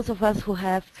 even those of us who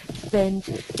have spent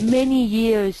many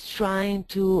years trying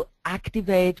to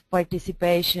activate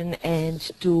participation and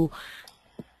to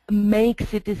make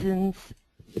citizens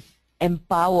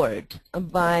empowered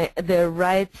by their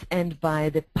rights and by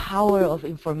the power of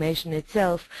information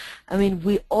itself, I mean,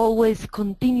 we always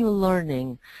continue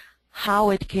learning how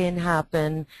it can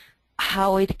happen,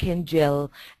 how it can gel,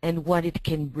 and what it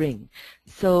can bring.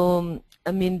 So,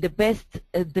 I mean, the best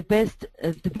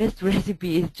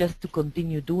recipe is just to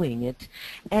continue doing it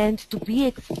and to be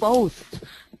exposed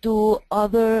to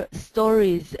other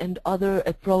stories and other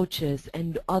approaches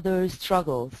and other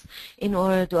struggles in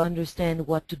order to understand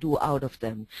what to do out of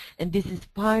them. And this is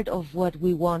part of what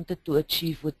we wanted to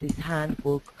achieve with this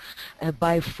handbook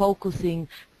by focusing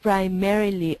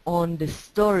primarily on the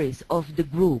stories of the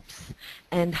groups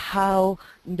and how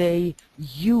they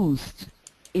used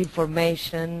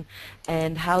information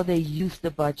and how they used the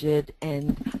budget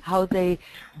and how they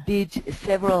did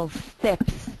several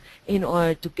steps in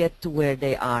order to get to where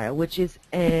they are, which is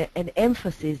an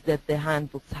emphasis that the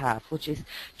handbooks have, which is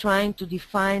trying to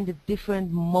define the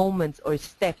different moments or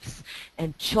steps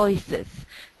and choices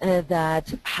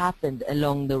that happened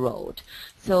along the road.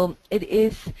 So it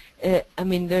is, I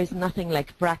mean, there's nothing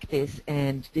like practice,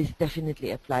 and this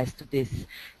definitely applies to this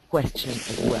question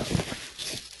as well.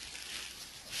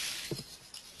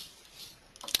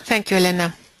 Thank you,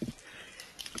 Elena.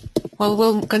 Well,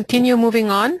 we'll continue moving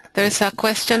on. There's a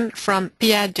question from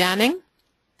Pia Janning.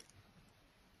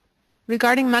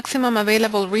 Regarding maximum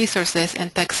available resources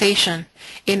and taxation,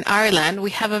 in Ireland,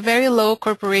 we have a very low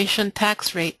corporation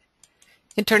tax rate.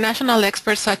 International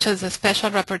experts such as the Special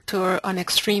Rapporteur on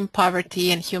Extreme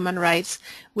Poverty and Human Rights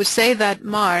would say that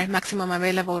MAR, maximum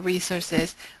available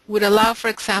resources, would allow, for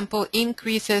example,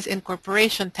 increases in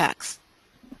corporation tax.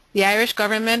 The Irish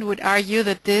government would argue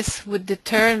that this would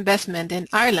deter investment in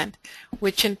Ireland,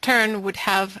 which in turn would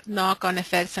have knock-on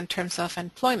effects in terms of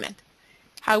employment.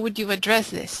 How would you address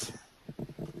this?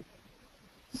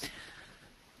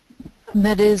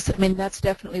 That is, I mean, that's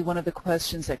definitely one of the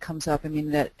questions that comes up. I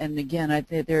mean, that, and again,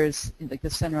 there's like the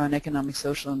Center on Economic,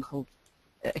 Social,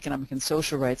 and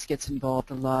Social Rights gets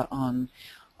involved a lot on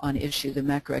the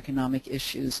macroeconomic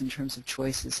issues in terms of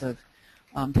choices of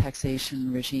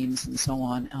taxation regimes and so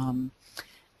on.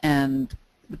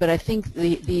 But I think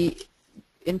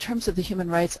in terms of the human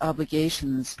rights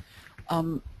obligations,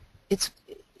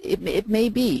 it may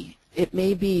be. It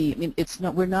may be. I mean, it's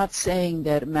not. We're not saying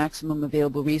that maximum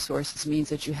available resources means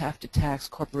that you have to tax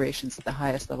corporations at the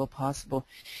highest level possible.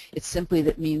 It simply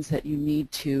that means that you need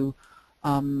to,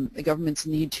 the governments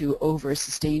need to, over a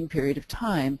sustained period of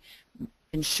time,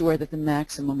 ensure that the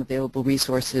maximum available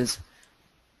resources,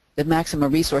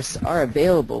 are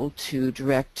available to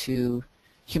direct to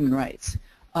human rights.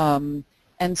 And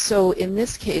so in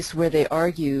this case, where they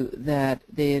argue that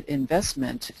the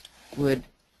investment would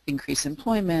increase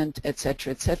employment, et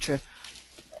cetera,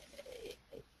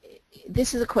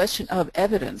 this is a question of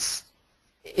evidence.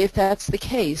 If that's the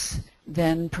case,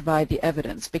 then provide the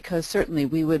evidence, because certainly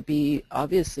we would be,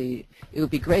 obviously, it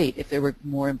would be great if there were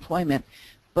more employment,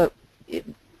 but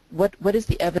what is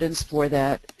the evidence for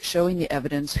that, showing the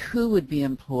evidence, who would be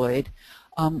employed,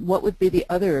 what would be the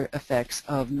other effects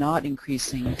of not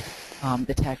increasing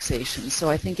the taxation. So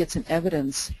I think it's an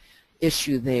evidence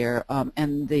issue there,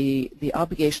 and the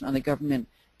obligation on the government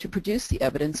to produce the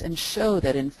evidence and show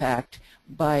that, in fact,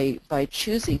 by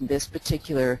choosing this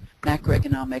particular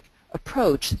macroeconomic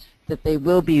approach, that they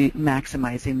will be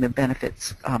maximizing the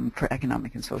benefits for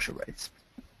economic and social rights.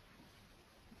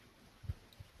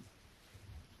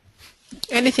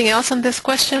 Anything else on this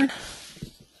question?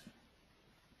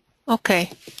 Okay.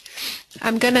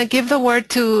 I'm going to give the word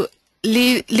to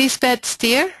Lisbeth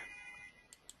Stier,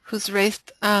 who's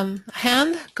raised a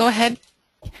hand. Go ahead.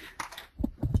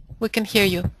 We can hear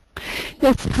you.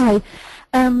 Yes, hi.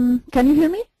 Can you hear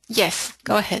me? Yes,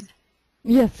 go ahead.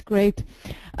 Yes, great.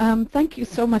 Thank you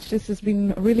so much. This has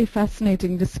been a really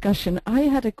fascinating discussion. I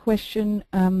had a question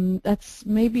that's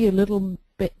maybe a little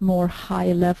bit more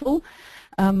high level.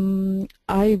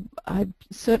 I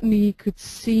certainly could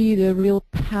see the real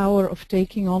power of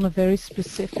taking on a very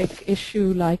specific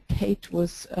issue like Kate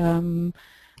was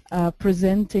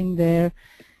presenting there.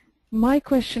 My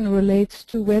question relates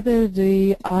to whether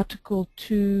the Article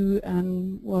 2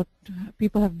 and what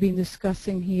people have been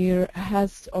discussing here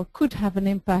has or could have an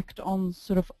impact on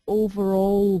sort of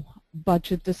overall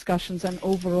budget discussions and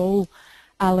overall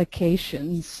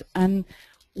allocations, and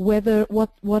whether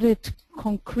what it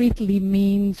concretely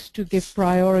means to give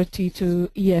priority to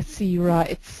ESC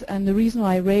rights. And the reason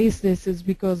I raise this is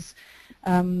because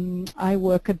I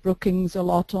work at Brookings a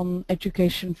lot on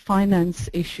education finance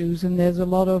issues, and there's a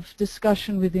lot of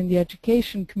discussion within the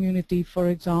education community, for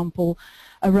example,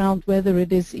 around whether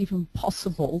it is even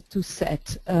possible to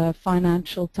set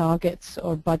financial targets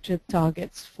or budget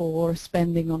targets for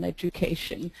spending on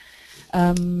education.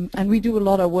 And we do a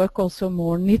lot of work also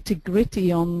more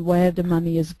nitty-gritty on where the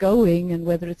money is going and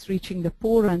whether it's reaching the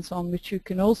poor and so on, which you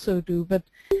can also do. But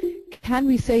can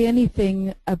we say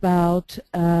anything about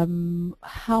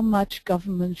how much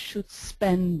government should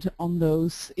spend on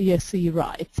those ESC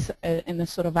rights in a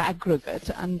sort of aggregate?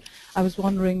 And I was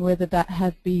wondering whether that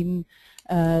had been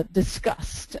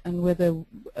discussed and whether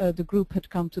the group had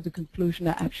come to the conclusion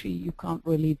that actually you can't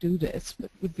really do this,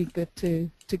 but it would be good to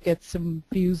get some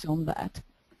views on that.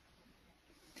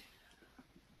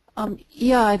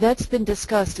 Yeah, that's been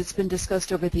discussed. It's been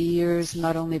discussed over the years,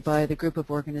 not only by the group of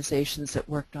organizations that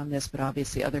worked on this, but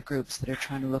obviously other groups that are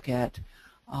trying to look at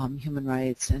human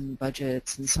rights and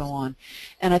budgets and so on.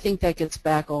 And I think that gets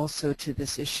back also to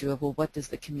this issue of, well, what does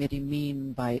the committee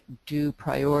mean by due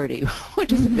priority,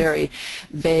 which is a very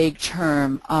vague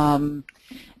term. The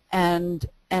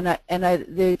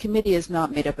committee is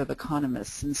not made up of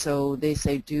economists, and so they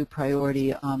say due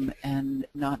priority and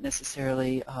not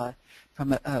necessarily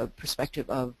from a perspective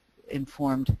of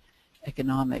informed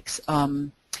economics.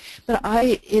 But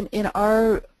in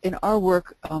our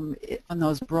work on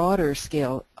those broader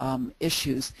scale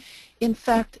issues, in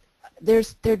fact, there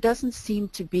doesn't seem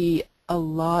to be a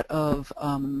lot of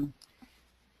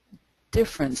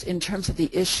difference in terms of the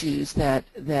issues that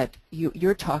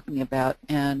you're talking about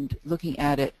and looking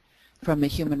at it from a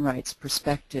human rights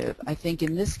perspective. I think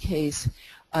in this case,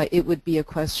 it would be a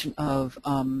question of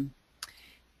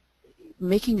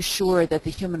making sure that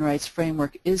the human rights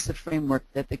framework is the framework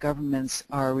that the governments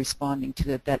are responding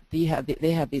to, that they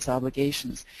have these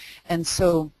obligations. And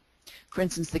so, for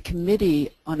instance, the Committee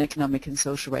on Economic and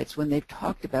Social Rights, when they've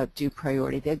talked about due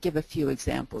priority, they'll give a few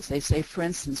examples. They say, for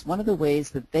instance, one of the ways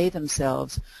that they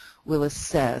themselves will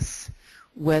assess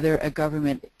whether a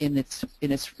government in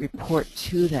its report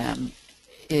to them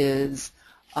is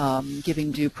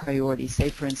giving due priority, say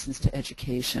for instance to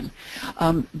education.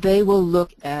 They will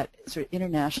look at sort of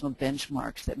international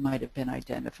benchmarks that might have been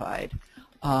identified,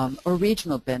 or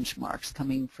regional benchmarks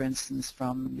coming, for instance,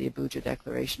 from the Abuja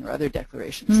Declaration or other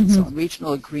declarations and so on,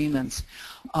 regional agreements.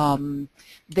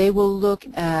 They will look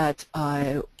at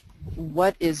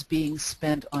what is being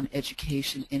spent on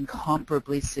education in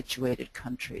comparably situated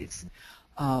countries.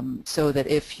 So that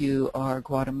if you are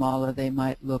Guatemala, they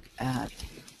might look at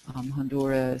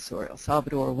Honduras or El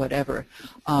Salvador or whatever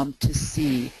to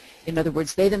see. In other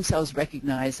words, they themselves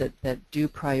recognize that due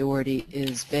priority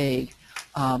is vague,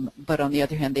 but on the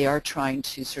other hand, they are trying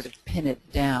to sort of pin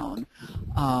it down.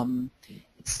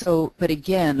 But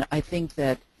again, I think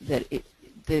that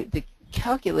the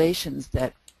calculations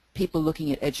that people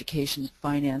looking at education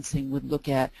financing would look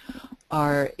at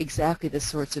are exactly the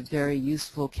sorts of very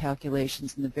useful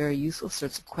calculations and the very useful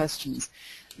sorts of questions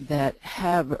that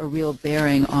have a real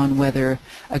bearing on whether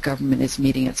a government is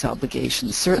meeting its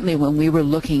obligations. Certainly when we were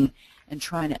looking and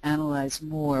trying to analyze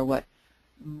more what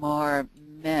MAR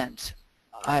meant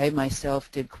I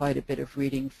myself did quite a bit of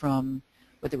reading from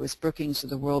whether it was Brookings or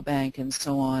the World Bank and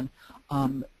so on,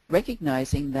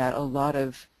 recognizing that a lot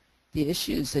of the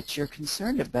issues that you're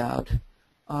concerned about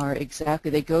are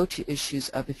exactly, they go to issues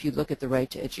of, if you look at the right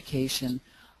to education,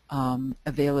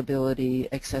 availability,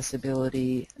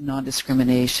 accessibility,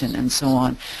 non-discrimination, and so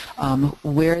on.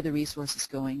 Where are the resources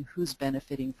going? Who's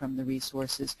benefiting from the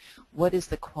resources? What is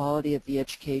the quality of the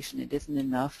education? It isn't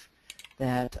enough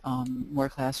that more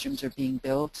classrooms are being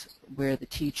built. Where are the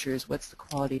teachers? What's the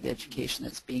quality of the education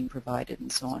that's being provided,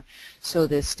 and so on. So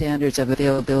the standards of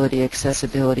availability,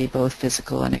 accessibility, both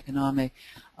physical and economic,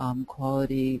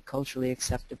 quality, culturally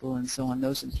acceptable, and so on.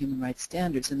 Those are the human rights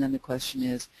standards. And then the question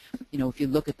is, you know, if you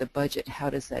look at the budget,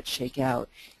 how does that shake out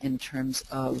in terms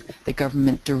of the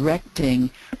government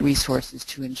directing resources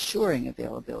to ensuring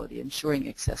availability, ensuring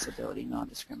accessibility,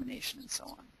 non-discrimination, and so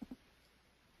on.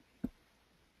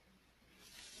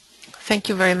 Thank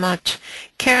you very much.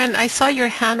 Karen, I saw your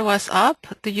hand was up.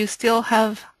 Do you still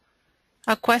have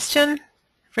a question?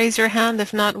 Raise your hand.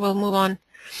 If not, we'll move on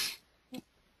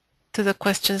to the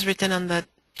questions written on the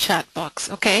chat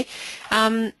box. Okay.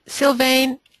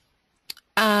 Sylvain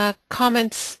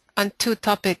comments on two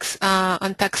topics,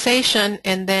 on taxation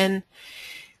and then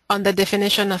on the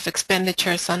definition of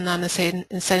expenditures on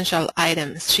non-essential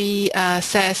items. She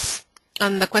says,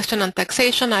 on the question on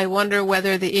taxation, I wonder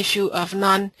whether the issue of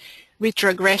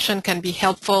non-retrogression can be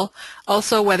helpful.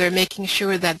 Also, whether making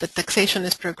sure that the taxation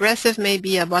is progressive may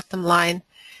be a bottom line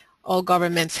all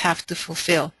governments have to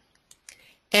fulfill.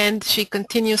 And she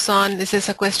continues on, this is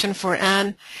a question for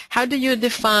Anne. How do you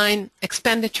define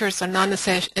expenditures on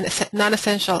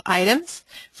non-essential items?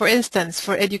 For instance,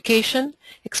 for education,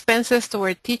 expenses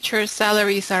toward teachers'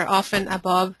 salaries are often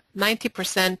above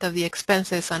 90% of the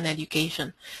expenses on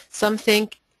education. Some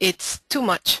think it's too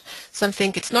much. Some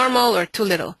think it's normal or too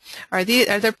little. Are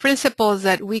there principles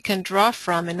that we can draw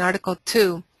from in Article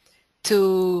 2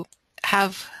 to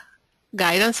have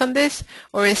guidance on this,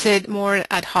 or is it more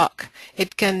ad hoc?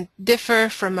 It can differ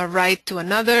from a right to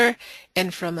another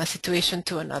and from a situation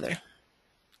to another.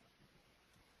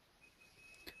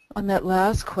 On that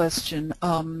last question,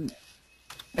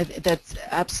 that's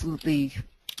absolutely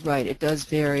right. It does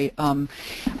vary.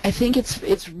 I think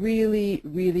it's really,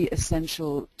 really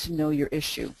essential to know your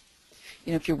issue.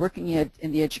 You know, if you're working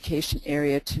in the education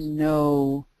area, to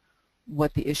know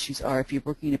what the issues are. If you're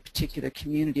working in a particular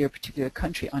community or a particular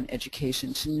country on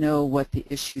education, to know what the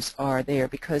issues are there,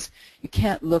 because you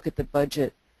can't look at the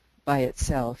budget by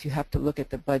itself. You have to look at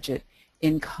the budget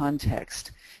in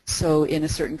context. So in a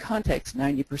certain context,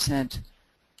 90%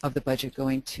 of the budget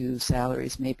going to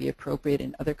salaries may be appropriate.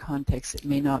 In other contexts, it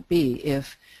may not be.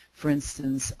 If, for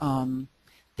instance,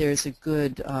 there's a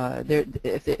good,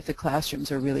 if the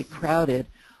classrooms are really crowded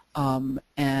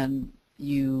and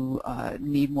you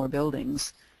need more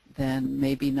buildings, then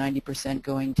maybe 90%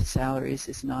 going to salaries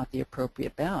is not the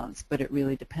appropriate balance, but it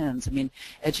really depends. I mean,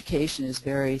 education is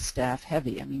very staff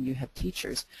heavy. I mean, you have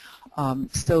teachers.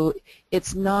 So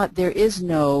it's not, the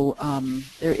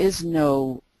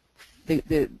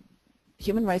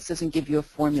human rights doesn't give you a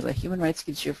formula. Human rights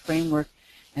gives you a framework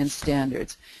and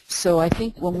standards. So I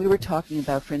think when we were talking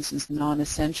about, for instance,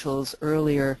 non-essentials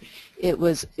earlier, it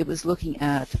was looking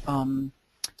at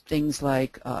things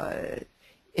like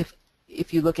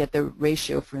if you look at the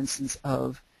ratio, for instance,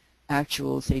 of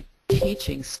actual, say,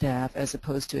 teaching staff as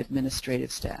opposed to administrative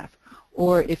staff,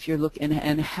 or if you're looking,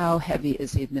 and how heavy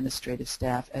is the administrative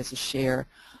staff as a share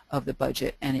of the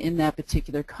budget, and in that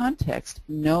particular context,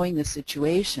 knowing the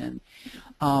situation,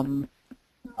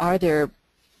 are there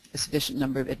a sufficient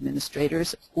number of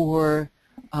administrators, or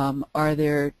are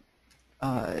there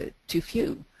too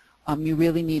few? You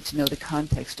really need to know the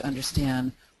context to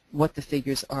understand what the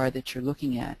figures are that you're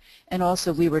looking at. And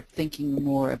also we were thinking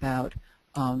more about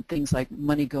things like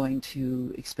money going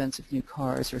to expensive new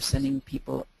cars, or sending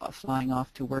people flying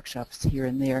off to workshops here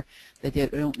and there that they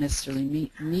don't necessarily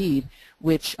need,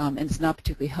 which, and it's not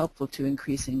particularly helpful to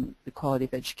increasing the quality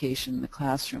of education in the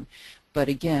classroom. But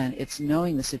again, it's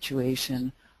knowing the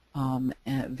situation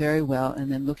very well and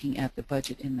then looking at the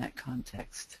budget in that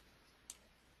context.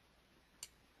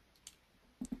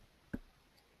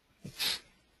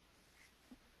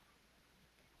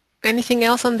 Anything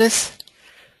else on this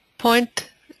point,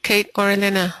 Kate or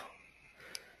Elena?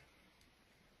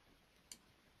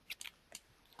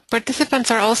 Participants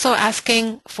are also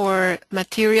asking for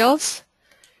materials.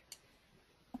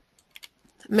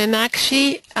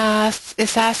 Menakshi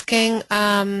is asking,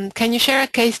 can you share a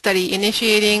case study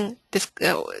initiating this,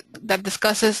 that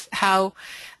discusses how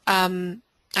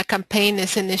a campaign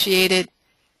is initiated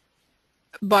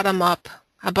bottom-up,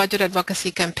 a budget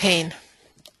advocacy campaign?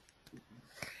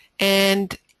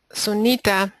 And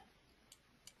Sunita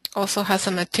also has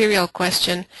a material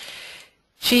question.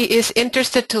 She is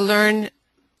interested to learn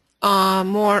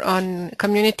more on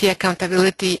community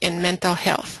accountability in mental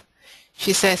health.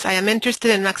 She says, I am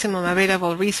interested in maximum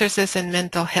available resources in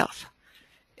mental health.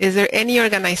 Is there any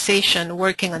organization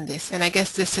working on this? And I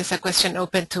guess this is a question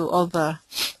open to all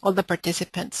the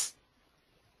participants.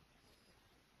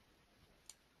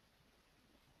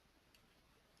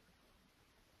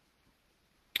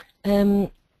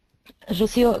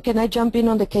 Rocio, can I jump in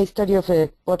on the case study of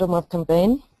a bottom-up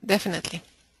campaign? Definitely.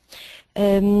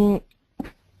 And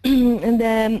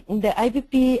the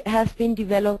IBP has been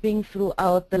developing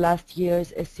throughout the last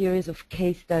years a series of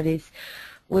case studies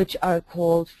which are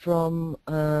called from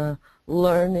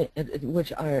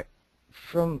which are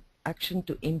from action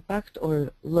to impact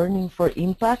or learning for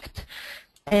impact,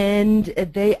 and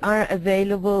they are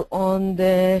available on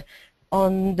the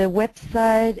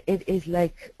website. It is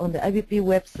like on the IBP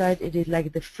website, it is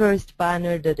like the first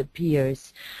banner that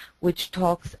appears, which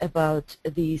talks about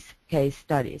these case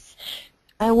studies.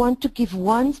 I want to give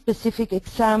one specific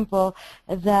example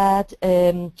that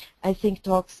I think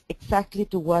talks exactly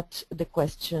to what the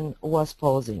question was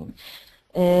posing,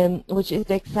 which is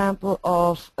the example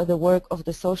of the work of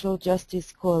the Social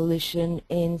Justice Coalition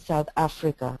in South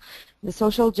Africa. The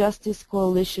Social Justice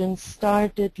Coalition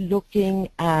started looking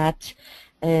at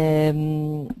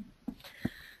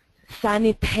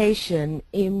sanitation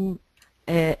in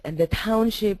the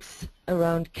townships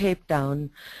around Cape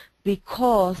Town,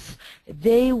 because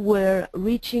they were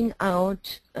reaching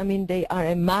out. I mean, they are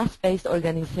a mass-based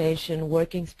organization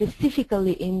working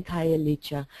specifically in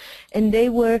Khayelitsha, and they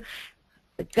were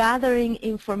gathering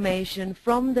information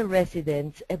from the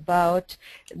residents about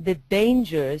the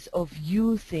dangers of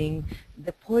using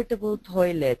the portable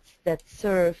toilets that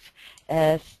serve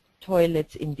as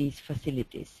toilets in these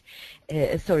facilities,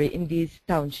 in these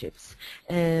townships.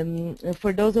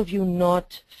 For those of you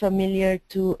not familiar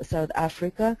to South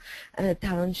Africa,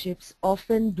 townships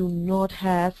often do not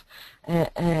have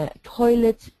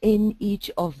toilets in each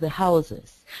of the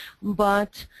houses,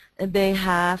 but they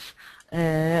have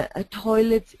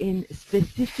toilets in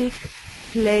specific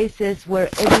places where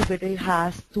everybody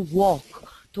has to walk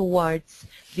towards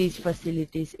these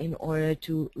facilities in order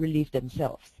to relieve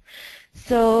themselves.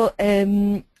 So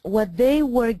what they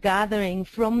were gathering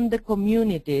from the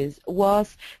communities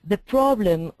was the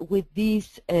problem with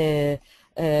these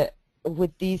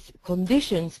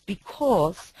conditions,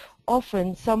 because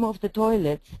often some of the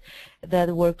toilets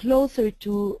that were closer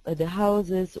to the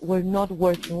houses were not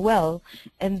working well,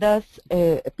 and thus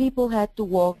people had to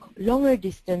walk longer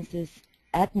distances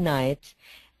at night,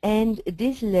 and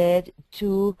this led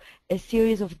to a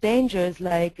series of dangers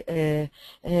like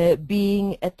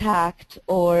being attacked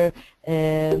or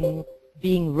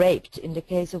being raped in the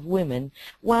case of women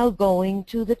while going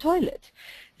to the toilet.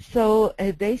 So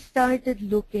they started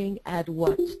looking at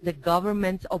what the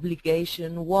government's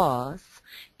obligation was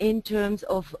in terms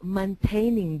of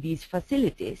maintaining these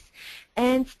facilities,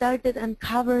 and started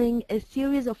uncovering a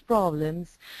series of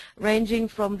problems ranging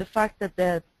from the fact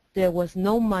that there was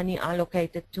no money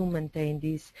allocated to maintain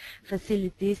these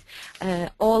facilities,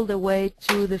 all the way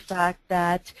to the fact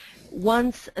that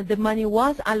once the money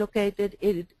was allocated,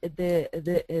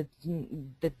 the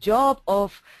job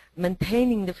of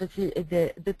maintaining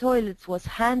the toilets was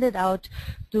handed out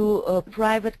to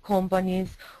private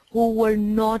companies who were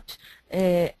not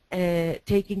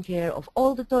taking care of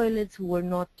all the toilets, who were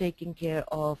not taking care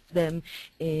of them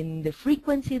in the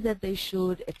frequency that they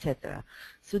should, etc.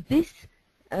 So this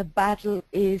battle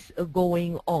is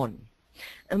going on,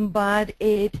 but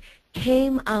it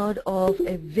came out of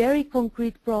a very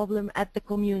concrete problem at the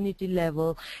community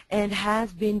level and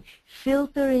has been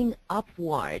filtering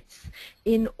upwards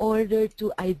in order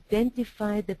to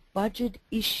identify the budget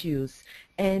issues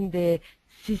and the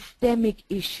systemic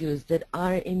issues that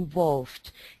are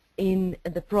involved in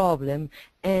the problem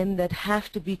and that have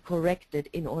to be corrected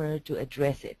in order to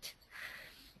address it.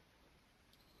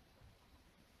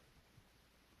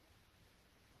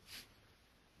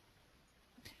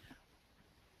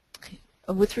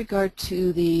 With regard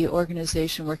to the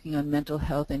organization working on mental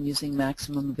health and using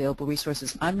maximum available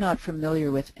resources, I'm not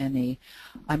familiar with any.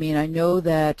 I mean, I know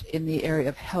that in the area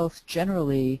of health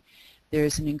generally,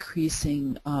 there's an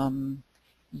increasing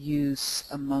use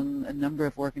among a number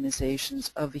of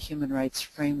organizations of the human rights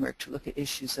framework to look at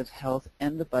issues of health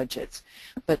and the budgets,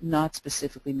 but not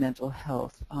specifically mental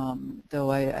health,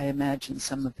 though I imagine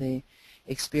some of the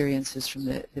experiences from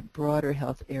the broader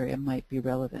health area might be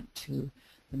relevant to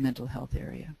the mental health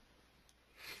area.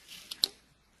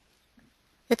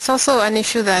 It's also an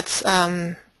issue that's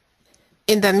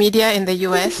in the media in the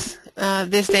U.S.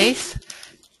 These days.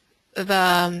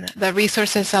 The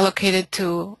resources allocated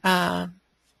to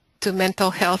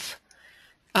mental health,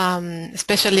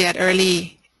 especially at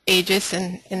early ages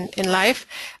in life.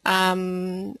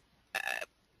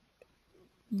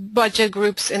 Budget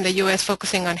groups in the U.S.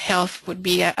 focusing on health would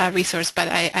be a resource, but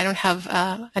I don't have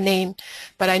a name,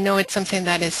 but I know it's something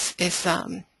that is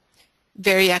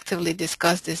very actively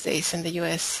discussed these days in the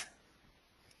U.S.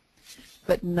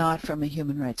 But not from a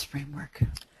human rights framework.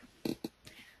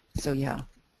 So yeah.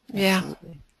 Yeah.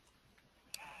 Absolutely.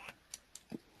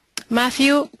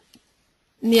 Matthew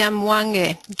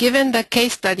Nyamwange, given the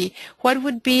case study, what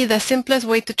would be the simplest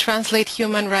way to translate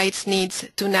human rights needs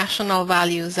to national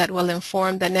values that will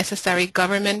inform the necessary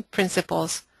government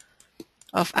principles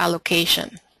of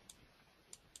allocation?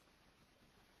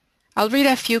 I'll read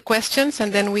a few questions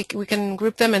and then we can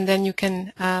group them and then you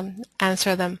can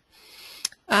answer them.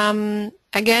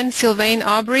 Again, Sylvain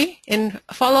Aubrey, in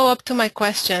follow-up to my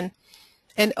question,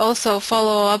 and also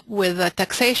follow up with the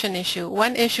taxation issue.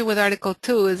 One issue with Article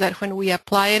 2 is that when we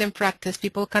apply it in practice,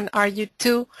 people can argue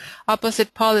two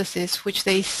opposite policies, which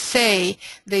they say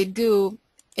they do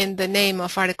in the name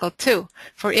of Article 2.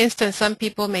 For instance, some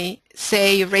people may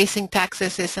say raising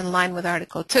taxes is in line with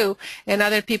Article 2, and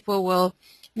other people will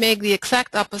make the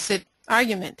exact opposite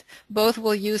argument. Both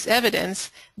will use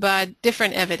evidence, but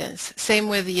different evidence. Same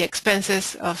with the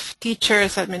expenses of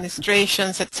teachers,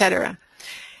 administrations, etc.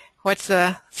 What's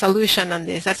the solution on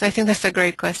this? I think that's a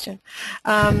great question.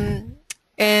 Yeah,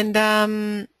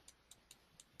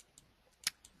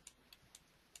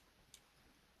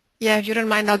 if you don't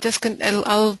mind,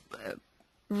 I'll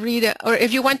read it, or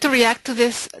if you want to react to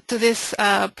this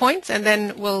points, and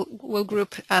then we'll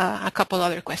group a couple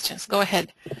other questions. Go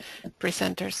ahead,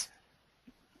 presenters.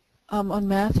 On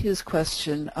Matthew's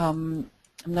question, I'm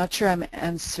not sure I'm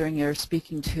answering or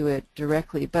speaking to it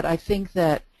directly, but I think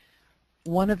that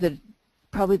one of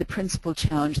probably the principal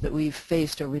challenge that we've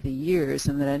faced over the years,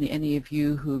 and that any of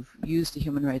you who've used the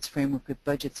human rights framework with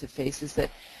budgets have faced, is that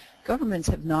governments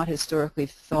have not historically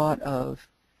thought of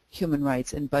human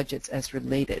rights and budgets as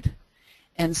related.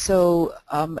 And so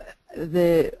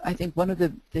I think one of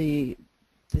the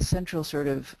central sort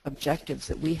of objectives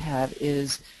that we have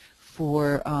is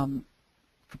for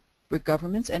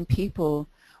governments and people,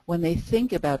 when they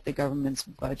think about the government's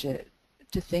budget,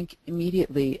 to think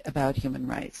immediately about human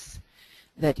rights,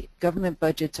 that government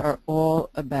budgets are all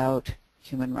about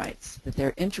human rights, that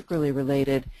they're integrally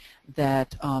related,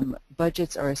 that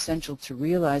budgets are essential to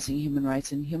realizing human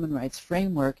rights, and human rights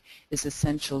framework is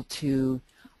essential to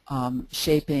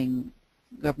shaping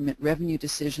government revenue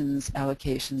decisions,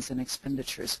 allocations, and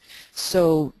expenditures.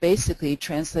 So basically,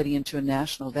 translating into a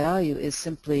national value is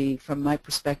simply, from my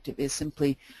perspective, is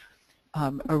simply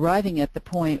arriving at the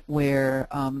point where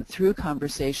through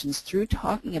conversations, through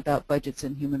talking about budgets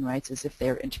and human rights as if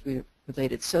they're integrally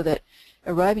related, so that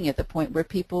arriving at the point where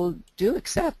people do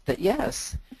accept that,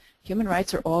 yes, human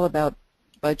rights are all about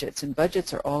budgets and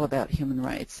budgets are all about human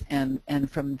rights. And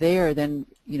from there, then,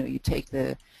 you know, you take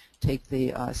the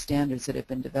standards that have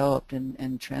been developed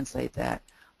and translate that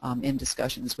in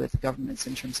discussions with governments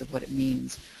in terms of what it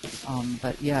means.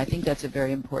 But yeah, I think that's a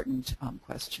very important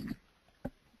question.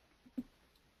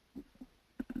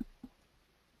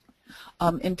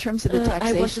 In terms of the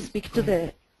taxation, I want to speak to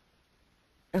the.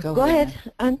 Go ahead.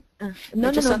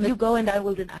 No, you go and I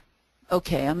will deny.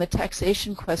 Okay, on the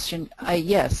taxation question,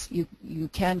 yes, you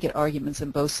can get arguments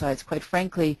on both sides. Quite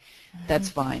frankly, that's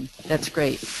fine. That's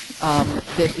great.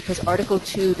 Because Article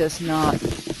 2 does not,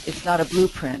 it's not a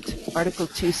blueprint. Article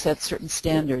 2 sets certain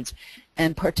standards,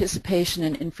 and participation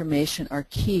and information are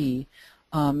key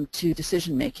to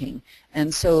decision making.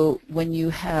 And so when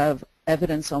you have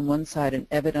evidence on one side and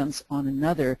evidence on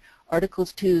another, Article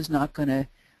 2 is not going to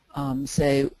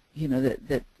say, you know,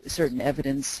 that certain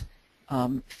evidence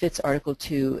fits Article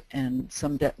 2 and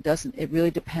some doesn't. It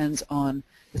really depends on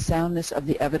the soundness of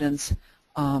the evidence,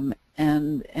 and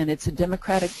it's a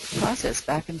democratic process,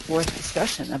 back and forth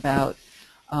discussion about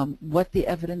what the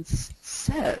evidence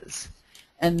says,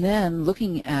 and then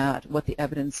looking at what the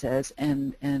evidence says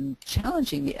and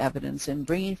challenging the evidence and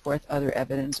bringing forth other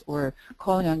evidence, or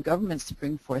calling on governments to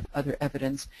bring forth other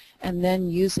evidence, and then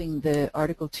using the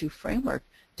Article 2 framework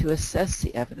to assess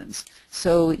the evidence.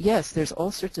 So yes, there's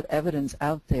all sorts of evidence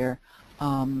out there,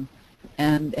 and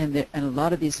a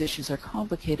lot of these issues are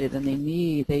complicated, and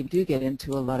they do get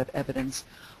into a lot of evidence.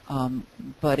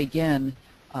 But again,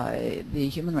 the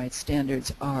human rights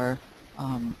standards are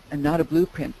not a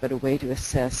blueprint, but a way to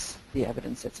assess the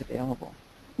evidence that's available.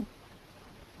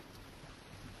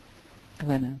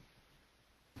 Elena.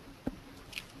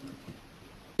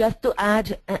 just to add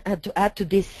to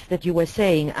this that you were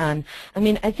saying, Anne, I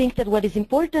mean, I think that what is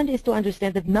important is to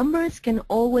understand that numbers can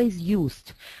always be used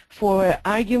for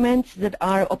arguments that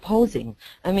are opposing.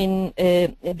 I mean,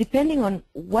 depending on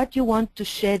what you want to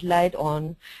shed light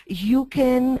on, you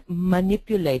can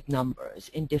manipulate numbers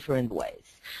in different ways.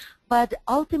 But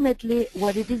ultimately,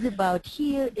 what it is about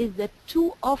here is that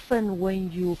too often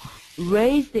when you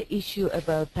raise the issue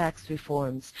about tax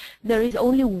reforms, there is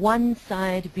only one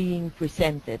side being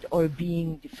presented or being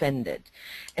defended.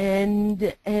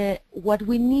 And what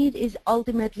we need is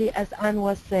ultimately, as Anne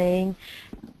was saying,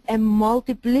 a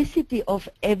multiplicity of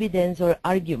evidence or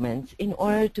arguments in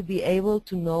order to be able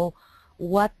to know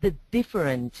what the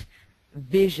different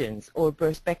visions or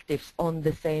perspectives on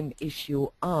the same issue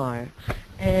are,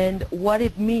 and what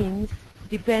it means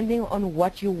depending on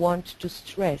what you want to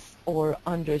stress or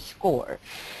underscore.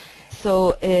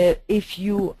 So if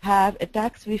you have a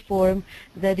tax reform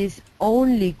that is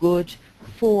only good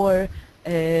for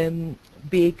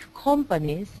big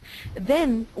companies,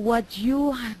 then what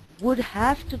you would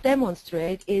have to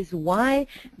demonstrate is why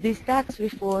this tax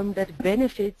reform that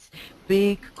benefits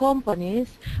big companies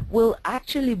will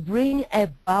actually bring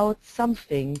about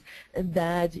something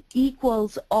that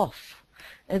equals off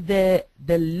the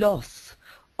loss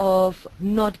of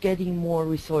not getting more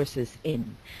resources in.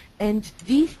 And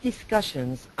these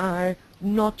discussions are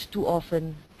not too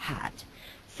often had.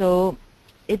 So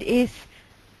it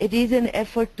is an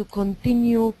effort to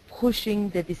continue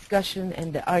pushing the discussion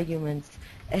and the arguments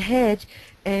ahead,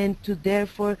 and to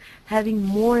therefore having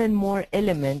more and more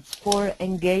elements for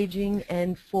engaging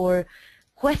and for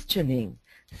questioning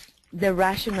the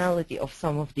rationality of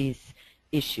some of these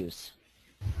issues.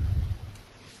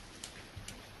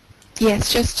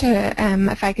 Yes, just to,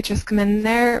 if I could just come in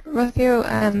there with you,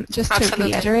 just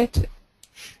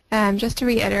to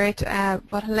reiterate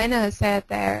what Helena has said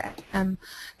there,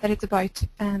 that it's about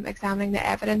examining the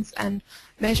evidence and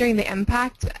measuring the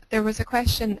impact. There was a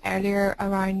question earlier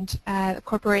around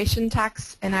corporation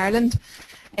tax in Ireland.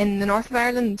 In the north of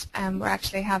Ireland, we're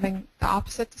actually having the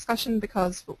opposite discussion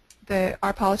because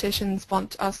our politicians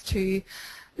want us to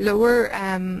lower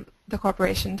the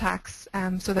corporation tax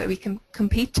so that we can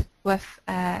compete with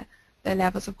the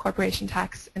levels of corporation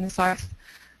tax in the south,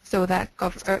 so that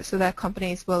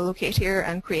companies will locate here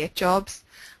and create jobs.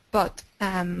 But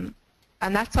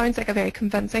and that sounds like a very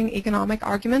convincing economic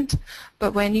argument,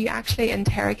 but when you actually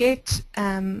interrogate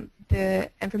the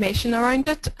information around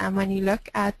it, and when you look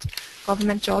at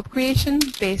government job creation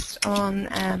based on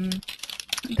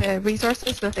the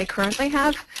resources that they currently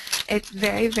have, it's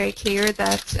very, very clear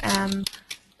that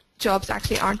jobs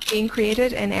actually aren't being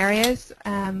created in areas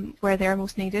where they're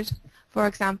most needed. For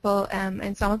example,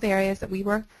 in some of the areas that we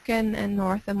work in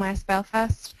North and West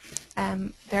Belfast,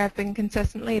 there have been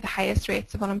consistently the highest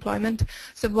rates of unemployment.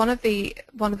 So one of the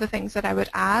things that I would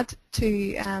add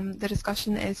to the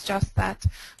discussion is just that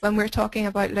when we're talking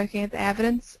about looking at the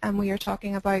evidence and we are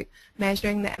talking about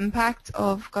measuring the impact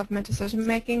of government decision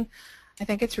making, I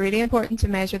think it's really important to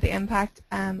measure the impact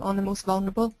on the most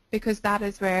vulnerable, because that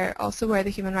is where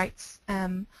the human rights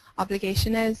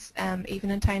obligation is, even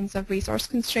in times of resource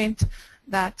constraint,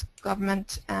 that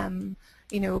government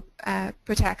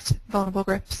protect vulnerable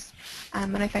groups,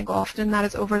 and I think often that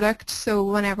is overlooked. So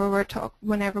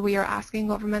whenever we are asking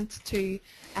governments to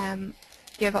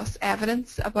give us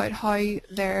evidence about how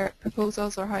their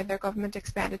proposals or how their government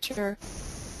expenditure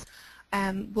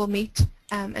will meet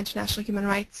international human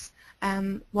rights,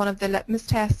 one of the litmus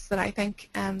tests that I think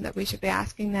that we should be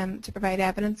asking them to provide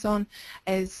evidence on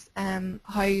is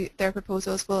how their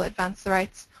proposals will advance the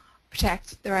rights,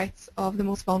 protect the rights of the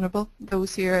most vulnerable,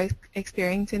 those who are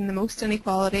experiencing the most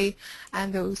inequality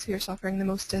and those who are suffering the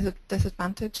most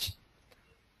disadvantage.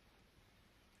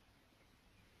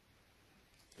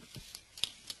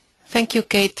 Thank you,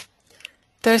 Kate.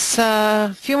 There's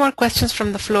a few more questions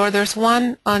from the floor. There's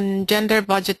one on gender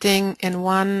budgeting and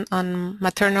one on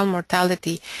maternal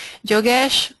mortality.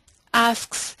 Yogesh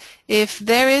asks if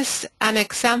there is an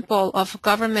example of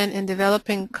government in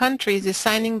developing countries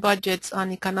designing budgets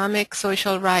on economic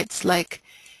social rights like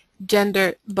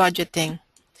gender budgeting.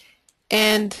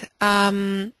 And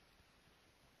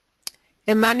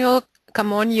Emmanuel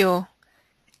Camonio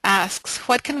asks,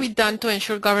 what can be done to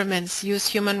ensure governments use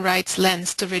human rights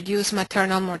lens to reduce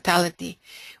maternal mortality?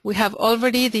 We have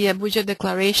already the Abuja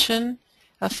Declaration,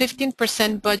 a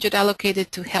 15% budget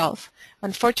allocated to health.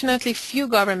 Unfortunately, few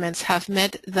governments have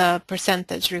met the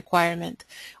percentage requirement.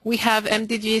 We have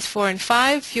MDGs 4 and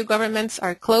 5. Few governments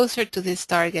are closer to these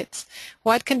targets.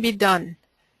 What can be done?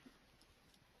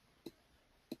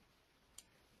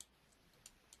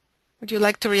 Would you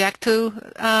like to react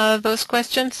to those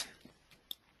questions?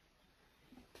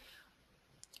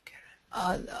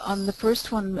 On the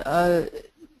first one,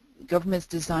 governments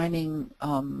designing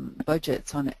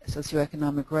budgets on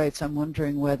socioeconomic rights, I'm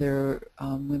wondering whether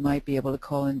we might be able to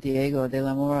call in Diego de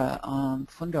la Mora on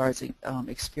Fundar's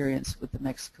experience with the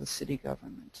Mexico City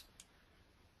government.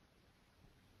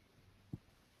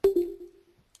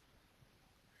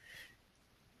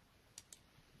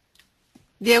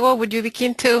 Diego, would you be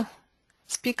keen to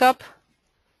speak up?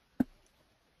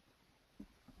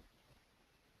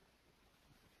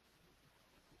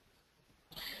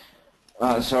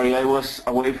 Sorry, I was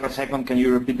away for a second. Can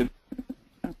you repeat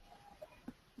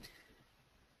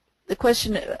the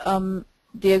question,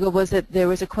 Diego, was that there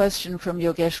was a question from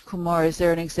Yogesh Kumar. Is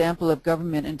there an example of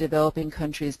government in developing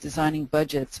countries designing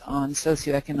budgets on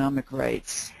socioeconomic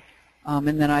rights?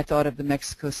 And then I thought of the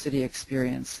Mexico City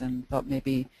experience and thought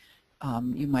maybe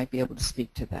you might be able to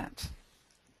speak to that.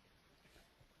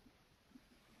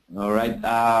 All right.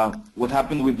 What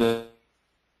happened with the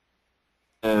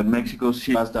Mexico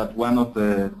City was that one of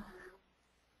the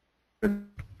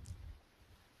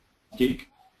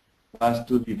was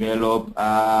to develop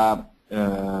a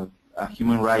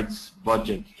human rights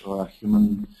budget or a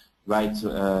human rights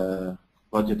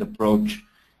budget approach.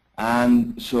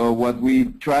 And so what we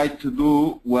tried to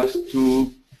do was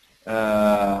to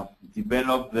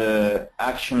develop the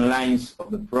action lines of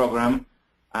the program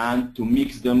and to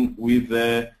mix them with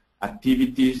the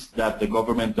activities that the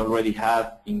government already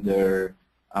had in their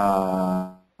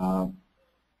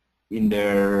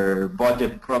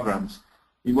budget programs.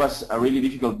 It was a really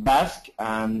difficult task,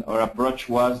 and our approach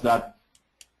was that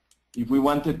if we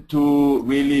wanted to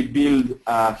really build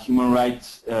a human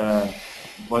rights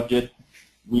budget,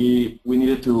 we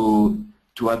needed to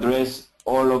address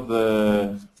all of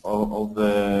the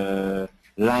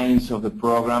lines of the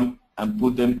program and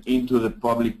put them into the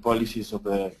public policies of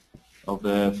the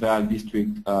federal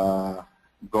district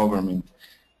government.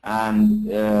 And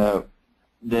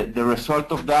the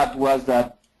result of that was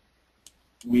that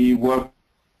we worked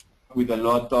with a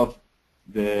lot of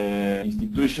the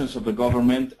institutions of the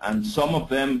government, and some of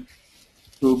them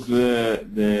took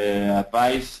the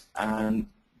advice and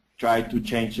tried to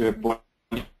change their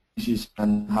policies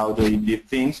and how they did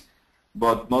things,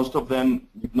 but most of them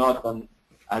did not. And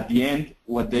at the end,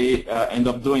 what they end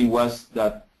up doing was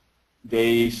that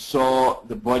they saw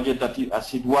the budget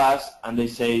as it was, and they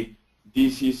say,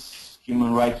 this is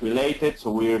human rights related,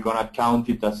 so we're going to count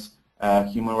it as a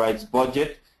human rights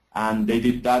budget. And they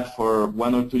did that for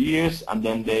 1 or 2 years, and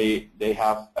then they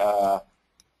have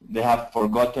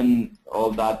forgotten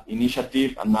all that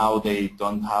initiative, and now they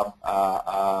don't have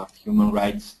a human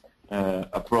rights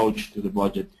approach to the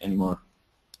budget anymore.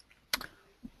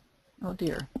 Oh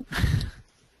dear.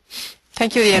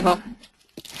 Thank you, Diego.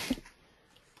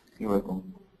 You're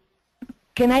welcome.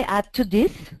 Can I add to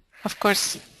this? Of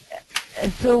course.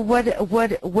 So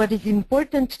what is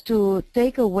important to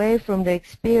take away from the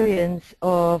experience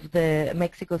of the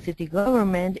Mexico City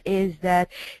government is that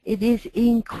it is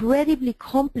incredibly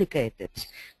complicated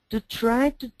to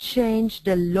try to change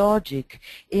the logic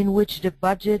in which the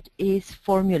budget is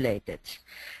formulated.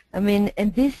 I mean,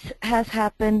 and this has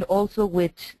happened also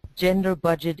with gender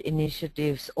budget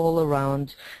initiatives all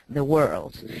around the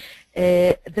world.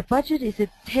 The budget is a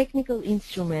technical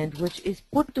instrument which is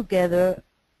put together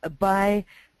by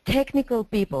technical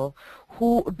people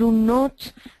who do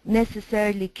not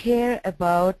necessarily care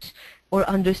about or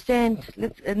understand,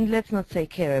 let's not say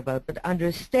care about, but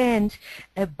understand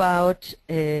about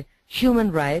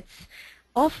human rights.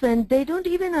 Often they don't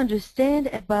even understand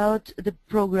about the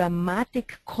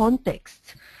programmatic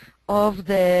context of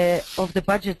the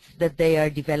budgets that they are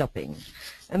developing.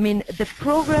 I mean, the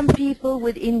program people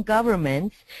within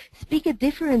governments speak a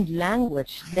different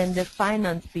language than the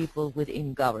finance people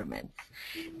within governments.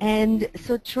 And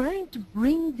so trying to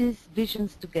bring these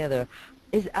visions together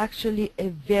is actually a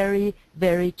very,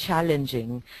 very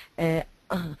challenging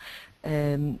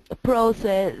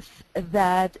process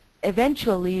that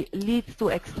eventually leads to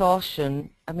exhaustion.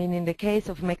 I mean, in the case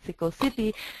of Mexico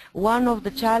City, one of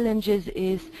the challenges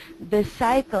is the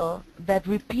cycle that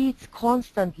repeats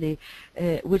constantly,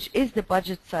 which is the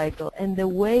budget cycle, and the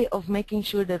way of making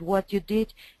sure that what you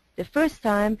did the first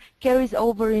time carries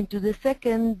over into the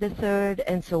second, the third,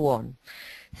 and so on.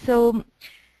 So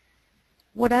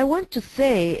what I want to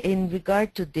say in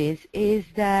regard to this is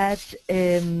that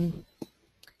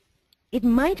it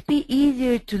might be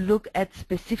easier to look at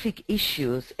specific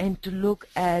issues and to look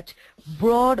at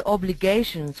broad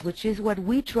obligations, which is what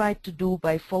we tried to do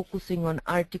by focusing on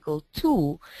Article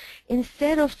 2,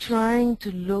 instead of trying to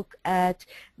look at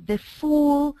the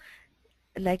full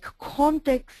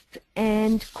context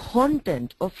and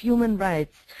content of human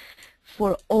rights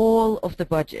for all of the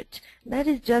budget. That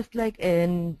is just like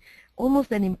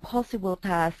almost an impossible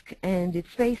task, and it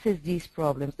faces these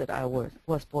problems that I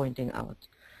was pointing out.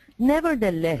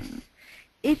 Nevertheless,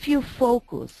 if you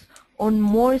focus on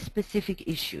more specific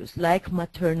issues like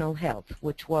maternal health,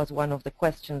 which was one of the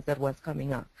questions that was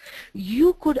coming up,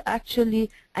 you could actually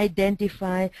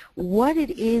identify what it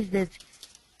is that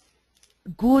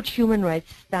good human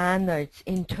rights standards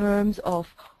in terms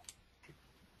of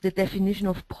the definition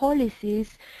of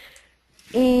policies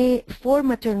for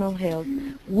maternal health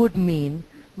would mean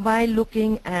by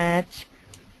looking at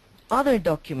other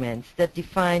documents that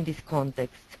define this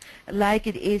context, like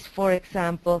it is, for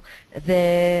example,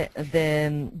 the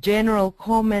general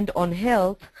comment on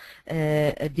health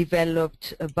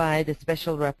developed by the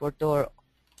Special Rapporteur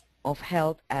of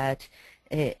Health at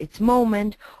its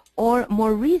moment, or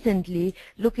more recently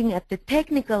looking at the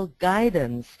technical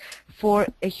guidance for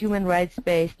a human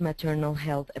rights-based maternal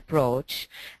health approach,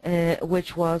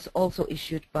 which was also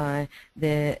issued by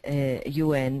the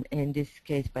UN, in this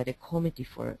case by the Committee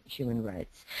for Human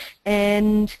Rights.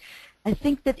 And I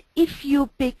think that if you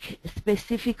pick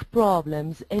specific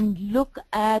problems and look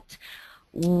at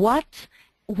what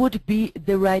would be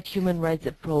the right human rights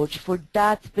approach for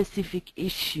that specific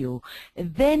issue,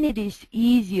 then it is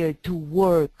easier to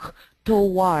work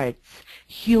towards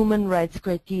human rights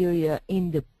criteria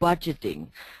in the budgeting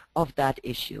of that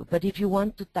issue. But if you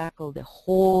want to tackle the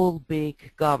whole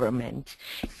big government,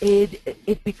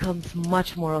 it becomes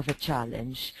much more of a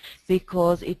challenge,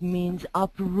 because it means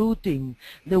uprooting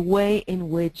the way in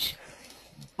which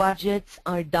budgets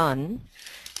are done.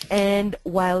 And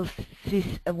while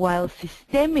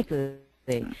systemically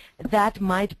that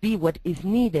might be what is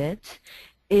needed,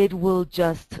 it will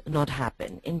just not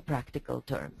happen in practical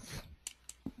terms.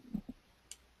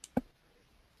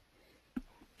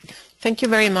 Thank you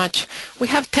very much. We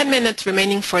have 10 minutes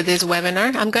remaining for this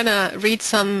webinar. I'm going to read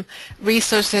some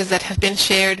resources that have been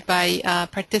shared by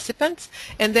participants,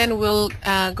 and then we'll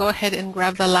go ahead and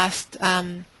grab the last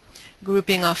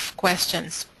grouping of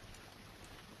questions.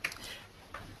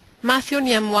 Matthew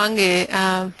Nyamwange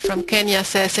from Kenya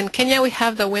says, in Kenya we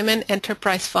have the Women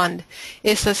Enterprise Fund.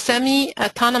 It's a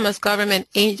semi-autonomous government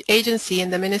agency in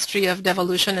the Ministry of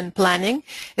Devolution and Planning,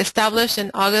 established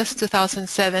in August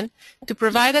 2007 to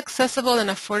provide accessible and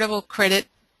affordable credit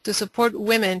to support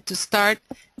women to start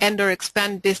and or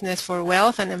expand business for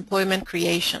wealth and employment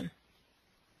creation.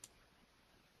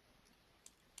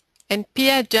 And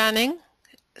Pia Janning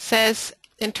says,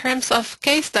 in terms of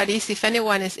case studies, if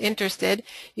anyone is interested,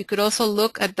 you could also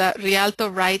look at the Rialto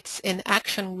Rights in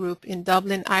Action group in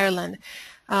Dublin, Ireland,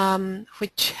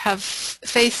 which have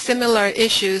faced similar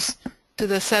issues to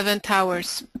the Seven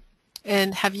Towers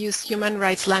and have used human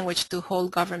rights language to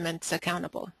hold governments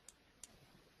accountable.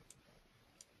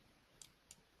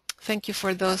 Thank you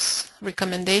for those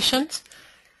recommendations.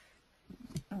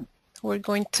 We're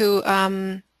going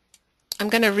to I'm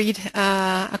going to read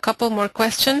a couple more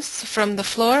questions from the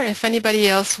floor. If anybody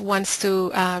else wants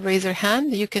to raise their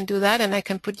hand, you can do that and I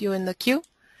can put you in the queue.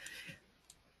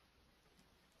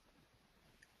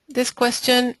 This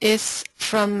question is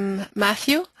from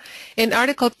Matthew. In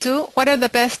Article 2, what are the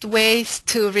best ways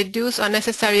to reduce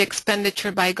unnecessary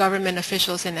expenditure by government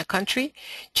officials in a country,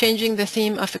 changing the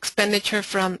theme of expenditure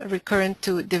from recurrent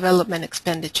to development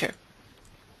expenditure?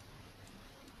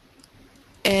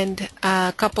 And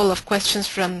a couple of questions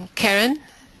from Karen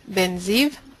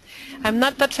Benziv. I'm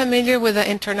not that familiar with the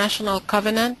International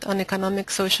Covenant on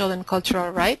Economic, Social, and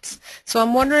Cultural Rights, so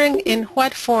I'm wondering in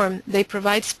what form they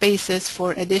provide spaces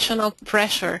for additional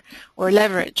pressure or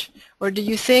leverage, or do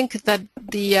you think that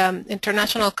the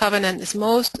International Covenant is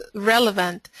most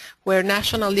relevant where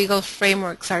national legal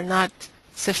frameworks are not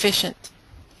sufficient?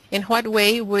 In what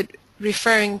way would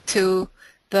referring to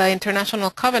the International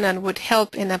Covenant would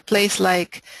help in a place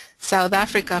like South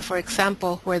Africa, for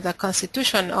example, where the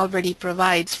Constitution already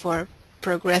provides for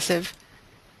progressive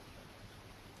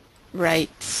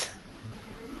rights?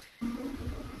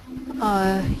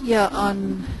 Yeah,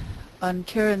 on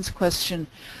Karen's question,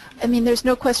 I mean, there's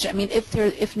no question. I mean,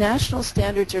 if national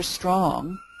standards are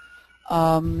strong,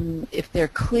 if they're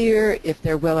clear, if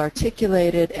they're well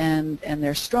articulated, and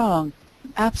they're strong,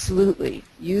 absolutely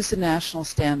use the national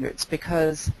standards,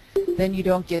 because then you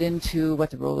don't get into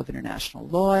what the role of international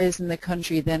law is in the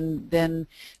country. Then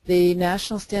the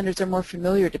national standards are more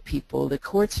familiar to people. The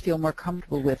courts feel more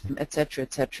comfortable with them, et cetera,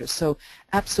 et cetera. So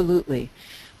absolutely.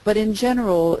 But in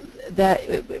general, that,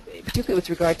 particularly with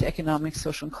regard to economic,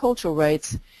 social, and cultural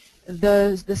rights,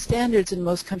 the standards in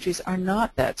most countries are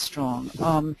not that strong.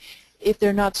 if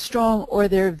they're not strong or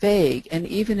they're vague, and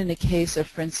even in a case of,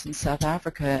 for instance, South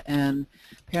Africa, and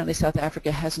apparently South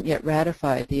Africa hasn't yet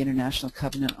ratified the International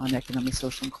Covenant on Economic,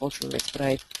 Social, and Cultural Rights, but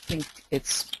I think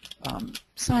it's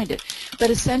signed it. But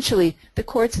essentially, the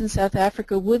courts in South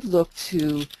Africa would look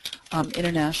to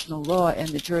international law and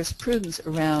the jurisprudence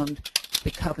around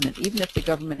the covenant, even if the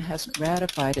government hasn't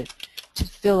ratified it, to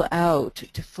fill out,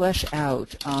 to flesh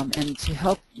out, and to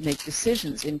help make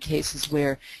decisions in cases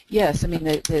where, yes, I mean,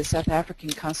 the South African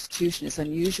Constitution is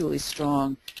unusually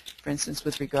strong, for instance,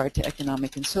 with regard to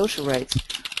economic and social rights,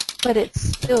 but it's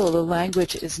still, the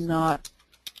language is not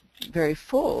very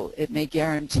full. It may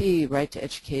guarantee right to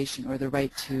education or the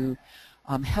right to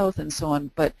health and so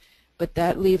on, but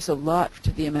that leaves a lot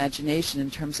to the imagination in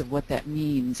terms of what that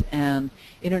means, and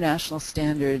international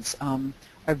standards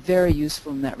are very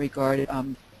useful in that regard,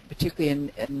 particularly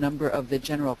in a number of the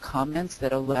general comments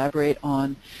that elaborate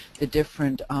on the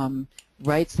different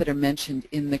rights that are mentioned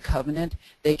in the covenant.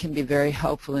 They can be very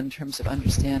helpful in terms of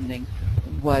understanding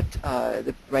what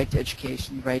the right to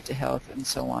education, right to health, and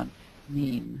so on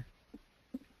mean.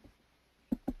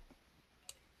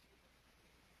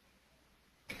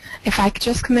 If I could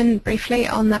just come in briefly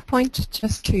on that point,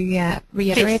 just to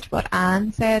reiterate Please. what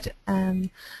Anne said,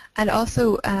 and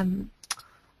also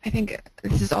I think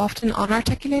this is often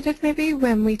unarticulated maybe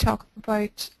when we talk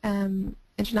about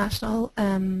international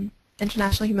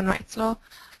human rights law,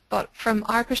 but from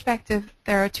our perspective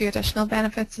there are two additional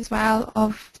benefits as well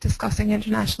of discussing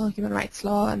international human rights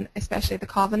law, and especially the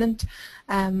Covenant,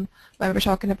 when we're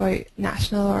talking about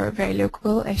national or very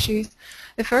local issues.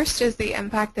 The first is the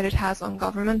impact that it has on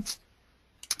government.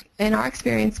 In our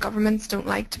experience, governments don't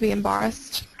like to be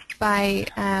embarrassed by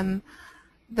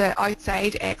the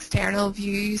outside external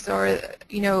views, or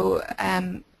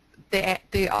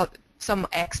some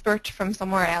expert from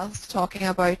somewhere else talking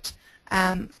about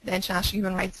the international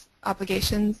human rights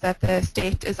obligations that the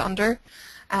state is under,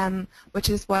 which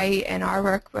is why in our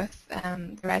work with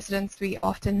the residents we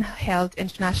often held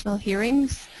international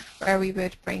hearings where we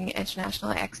would bring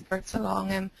international experts along,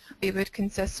 and we would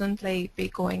consistently be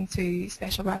going to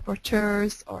special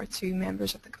rapporteurs or to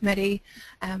members of the committee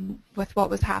with what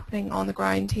was happening on the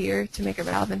ground here to make it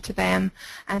relevant to them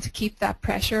and to keep that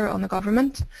pressure on the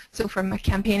government. So from a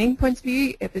campaigning point of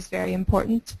view, it was very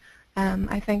important.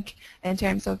 I think in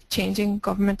terms of changing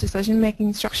government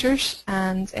decision-making structures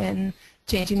and in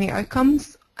changing the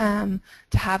outcomes, to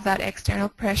have that external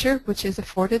pressure which is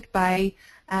afforded by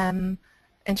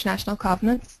international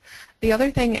covenants. The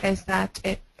other thing is that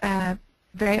it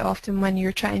very often when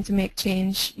you're trying to make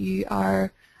change you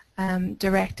are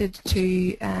directed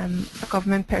to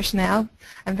government personnel,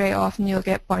 and very often you'll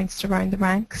get bounced around the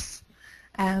ranks.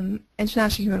 International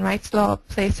human rights law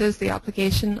places the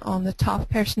obligation on the top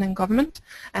person in government,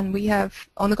 and we have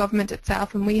on the government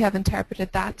itself, and we have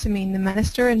interpreted that to mean the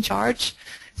minister in charge.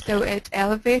 So it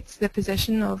elevates the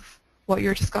position of what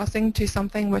you're discussing to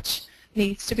something which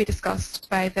needs to be discussed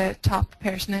by the top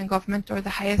person in government or the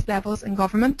highest levels in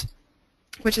government,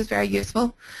 which is very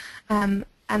useful.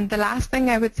 And the last thing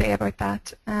I would say about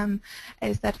that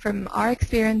is that from our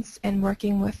experience in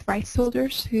working with rights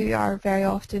holders who are very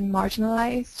often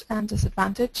marginalised and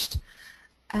disadvantaged,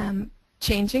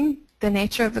 changing the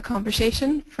nature of the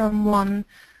conversation from one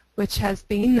which has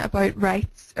been about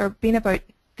rights or been about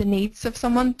the needs of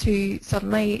someone to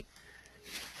suddenly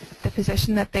the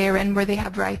position that they are in where they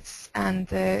have rights and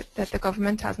that the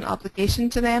government has an obligation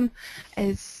to them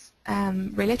is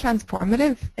really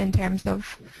transformative in terms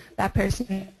of that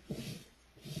person's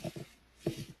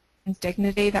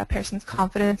dignity, that person's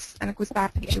confidence, and it goes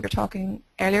back to the issue we were talking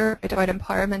earlier about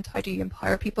empowerment. How do you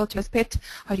empower people to participate?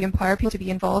 How do you empower people to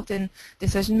be involved in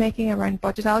decision making around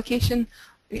budget allocation?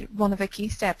 One of the key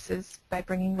steps is by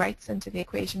bringing rights into the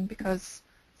equation, because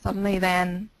suddenly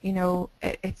then, you know,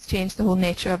 it's changed the whole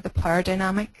nature of the power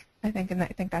dynamic, I think, and I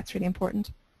think that's really important.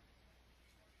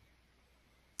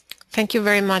 Thank you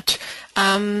very much.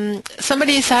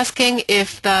 Somebody is asking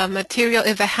if the material,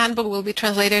 if the handbook will be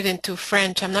translated into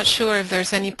French. I'm not sure if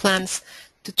there's any plans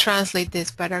to translate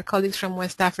this, but our colleagues from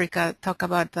West Africa talk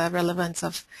about the relevance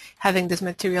of having this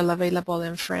material available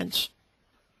in French.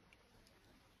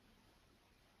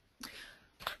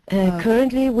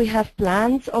 Currently, we have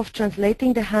plans of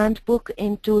translating the handbook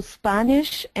into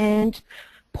Spanish and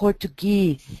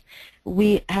Portuguese.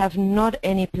 We have not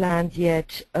any plans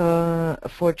yet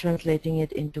for translating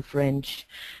it into French.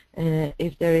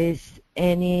 If there is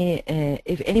any,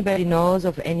 if anybody knows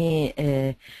of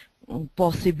any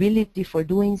possibility for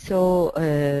doing so,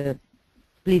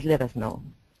 please let us know.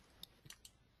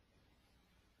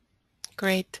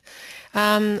 Great.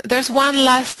 There's one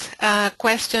last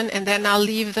question, and then I'll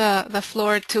leave the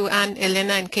floor to Anne,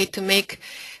 Elena, and Kate to make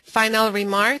final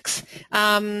remarks.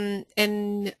 This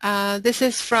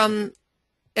is from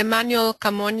Emmanuel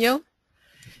Camoño.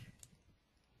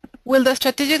 Will the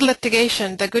strategic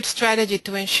litigation, the good strategy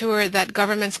to ensure that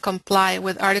governments comply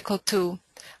with Article 2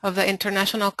 of the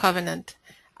International Covenant?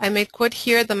 I may quote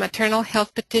here the maternal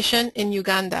health petition in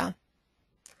Uganda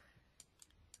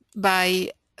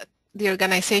by the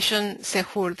organization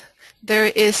CEJURD. There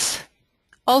is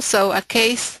also a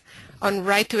case on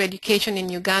right to education in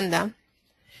Uganda.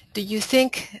 Do you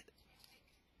think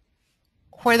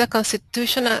where the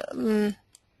Constitution,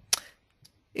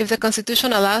 if the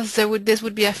Constitution allows, this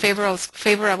would be a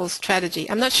favorable strategy?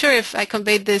 I'm not sure if I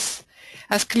conveyed this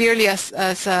as clearly as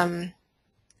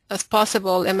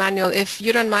possible, Emmanuel. If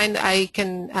you don't mind, I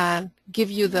can give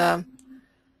you the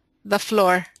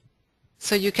floor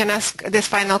so you can ask this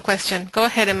final question. Go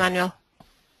ahead, Emmanuel.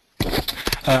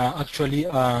 Actually,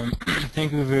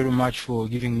 thank you very much for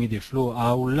giving me the floor.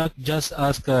 I would like just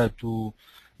ask to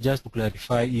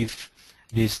clarify if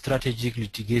the strategic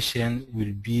litigation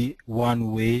will be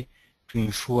one way to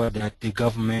ensure that the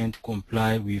government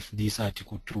comply with this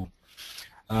Article 2.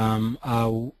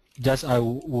 I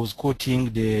was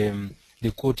quoting the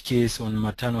court case on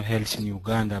maternal health in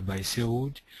Uganda by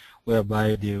CEJURD,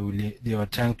 whereby they were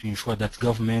trying to ensure that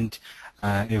government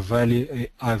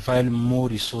avail more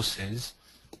resources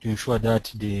to ensure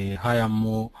that they hire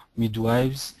more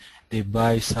midwives, they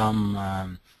buy some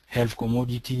health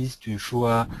commodities to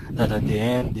ensure that at the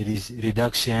end there is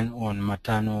reduction on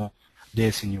maternal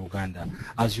deaths in Uganda.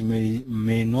 As you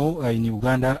may know, in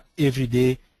Uganda every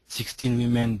day 16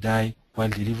 women die while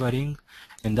delivering,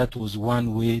 and that was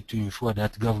one way to ensure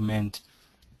that government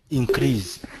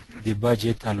increase the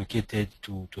budget allocated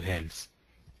to health.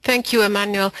 Thank you,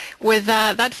 Emmanuel. With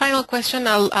that final question,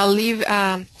 I'll leave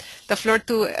the floor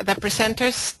to the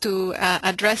presenters to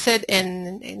address it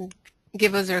and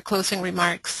give us their closing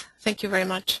remarks. Thank you very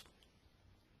much.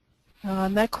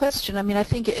 On that question, I mean, I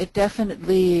think it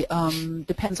definitely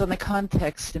depends on the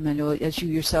context, Emmanuel. As you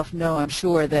yourself know, I'm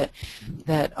sure that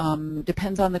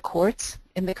depends on the courts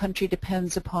in the country,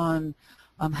 depends upon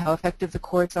how effective the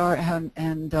courts are,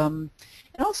 and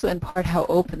also in part how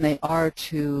open they are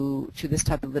to this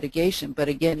type of litigation. But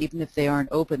again, even if they aren't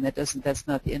open, that's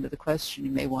not the end of the question.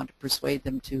 You may want to persuade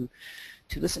them to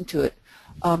listen to it.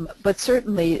 But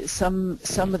certainly, some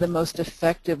of the most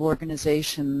effective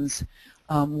organizations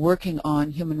working on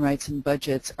human rights and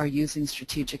budgets are using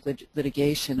strategic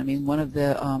litigation. I mean, one of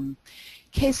the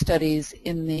case studies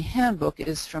in the handbook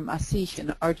is from ASIG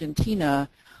in Argentina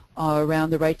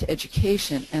around the right to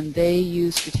education, and they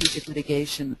use strategic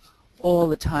litigation all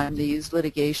the time. They use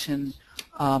litigation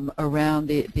around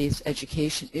this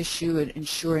education issue and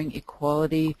ensuring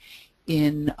equality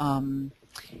in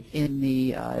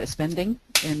the spending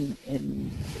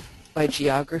by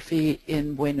geography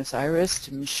in Buenos Aires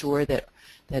to ensure that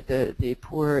the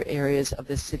poorer areas of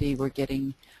the city were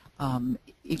getting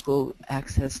equal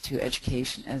access to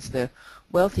education as the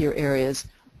wealthier areas.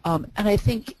 And I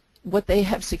think what they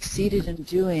have succeeded in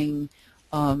doing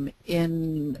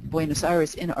in Buenos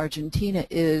Aires, in Argentina,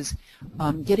 is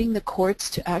getting the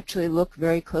courts to actually look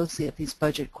very closely at these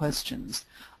budget questions.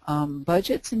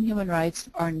 Budgets and human rights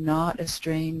are not a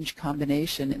strange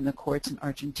combination in the courts in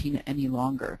Argentina any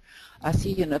longer.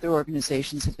 ASIG and other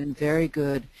organizations have been very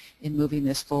good in moving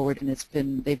this forward,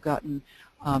 and they've gotten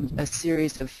a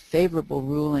series of favorable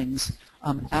rulings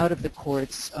out of the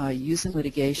courts using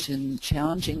litigation,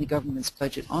 challenging the government's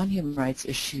budget on human rights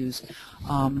issues.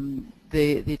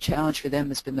 The challenge for them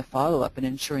has been the follow-up and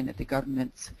ensuring that the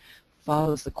government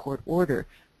follows the court order.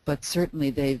 But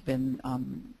certainly they've been,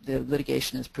 the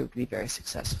litigation has proved to be very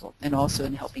successful, and also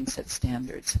in helping set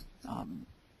standards.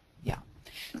 Yeah,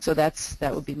 so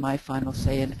that would be my final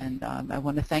say, and I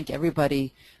want to thank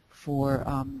everybody for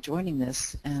joining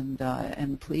this,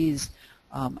 and please,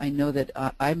 I know that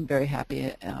I'm very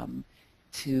happy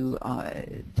to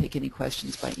take any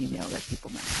questions by email that people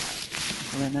might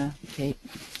have. Elena, Kate?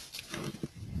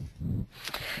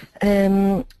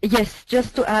 Yes,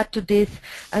 just to add to this,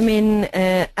 I mean,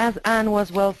 as Anne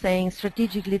was well saying,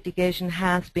 strategic litigation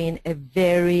has been a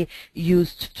very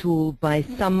used tool by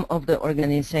some of the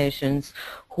organizations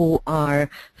who are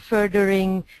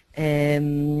furthering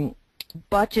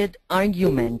budget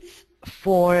arguments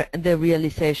for the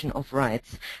realization of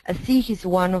rights. ASIG is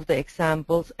one of the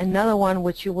examples. Another one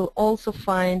which you will also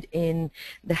find in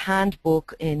the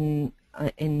handbook in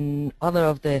other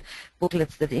of the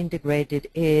booklets that integrated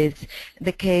is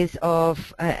the case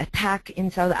of ATTAC in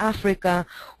South Africa,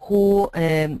 who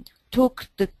took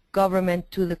the government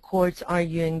to the courts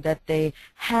arguing that they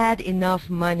had enough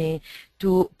money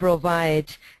to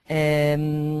provide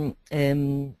nevaparin,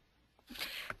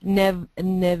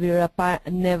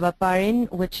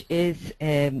 which is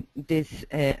this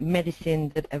medicine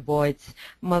that avoids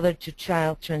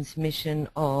mother-to-child transmission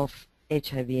of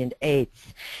HIV and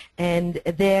AIDS. And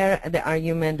there the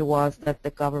argument was that the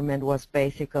government was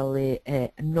basically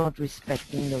not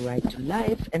respecting the right to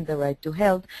life and the right to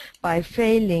health by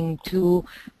failing to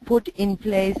put in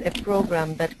place a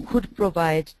program that could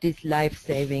provide this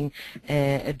life-saving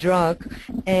drug.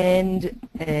 And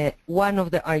one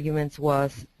of the arguments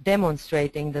was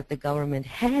demonstrating that the government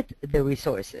had the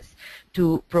resources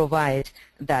to provide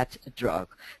that drug.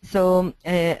 So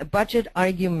budget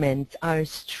arguments are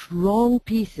strong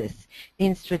pieces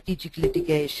in strategic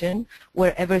litigation,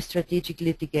 wherever strategic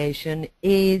litigation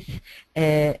is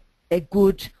a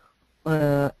good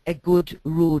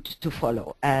route to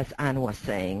follow, as Anne was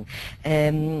saying.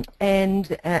 And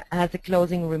as a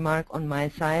closing remark on my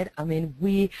side, I mean,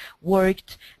 we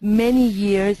worked many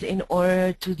years in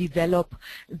order to develop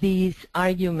these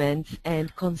arguments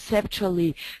and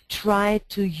conceptually try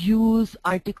to use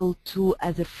Article 2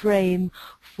 as a frame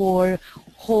for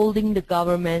holding the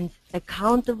government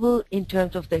accountable in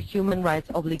terms of the human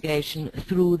rights obligation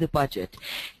through the budget.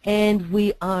 And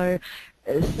we are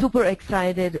super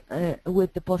excited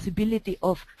with the possibility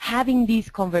of having these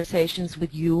conversations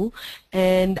with you,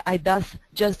 and I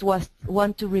just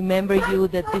want to remember you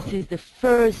that this is the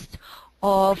first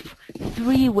of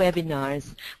 3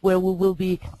 webinars where we will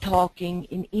be talking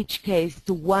in each case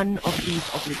to one of these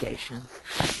obligations.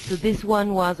 So this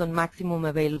one was on maximum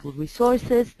available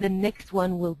resources, the next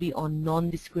one will be on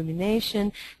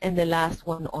non-discrimination, and the last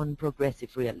one on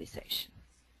progressive realization.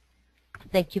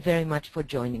 Thank you very much for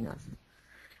joining us.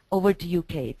 Over to you,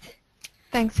 Kate.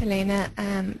 Thanks, Helena.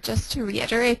 Just to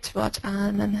reiterate what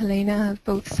Anne and Helena have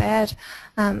both said,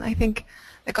 I think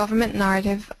the government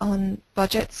narrative on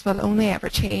budgets will only ever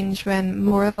change when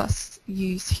more of us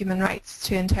use human rights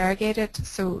to interrogate it.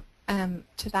 So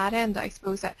to that end, I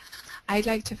suppose that I'd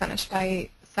like to finish by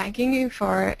thanking you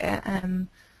for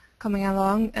coming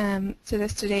along to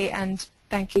this today, and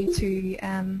thank you to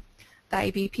the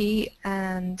IBP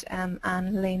and Anne,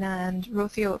 Helena and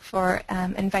Rocio for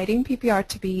inviting PPR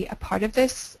to be a part of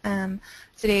this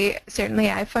today. Certainly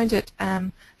I found it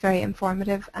very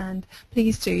informative, and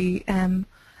please do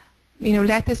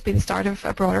let this be the start of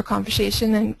a broader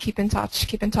conversation, and keep in touch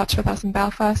with us in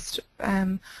Belfast.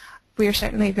 We are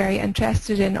certainly very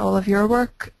interested in all of your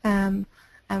work, and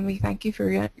we thank you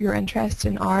for your interest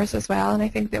in ours as well. And I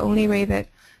think the only way that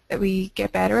we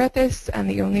get better at this, and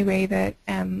the only way that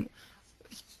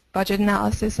budget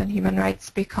analysis and human rights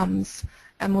becomes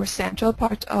a more central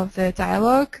part of the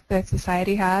dialogue that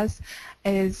society has,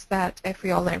 is that if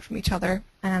we all learn from each other.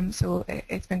 So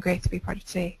it's been great to be part of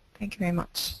today. Thank you very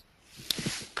much.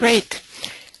 Great.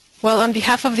 Well, on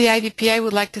behalf of the IBP, I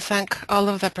would like to thank all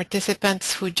of the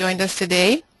participants who joined us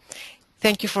today.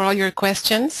 Thank you for all your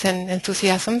questions and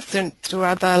enthusiasm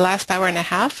throughout the last hour and a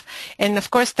half. And of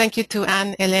course, thank you to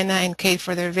Anne, Elena, and Kate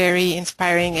for their very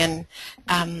inspiring and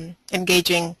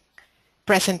engaging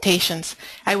presentations.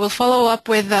 I will follow up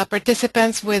with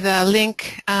participants with a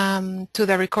link to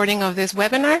the recording of this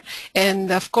webinar,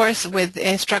 and of course with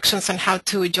instructions on how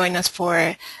to join us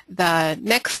for the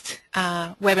next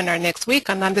webinar next week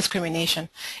on non-discrimination.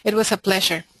 It was a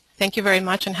pleasure. Thank you very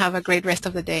much, and have a great rest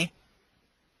of the day.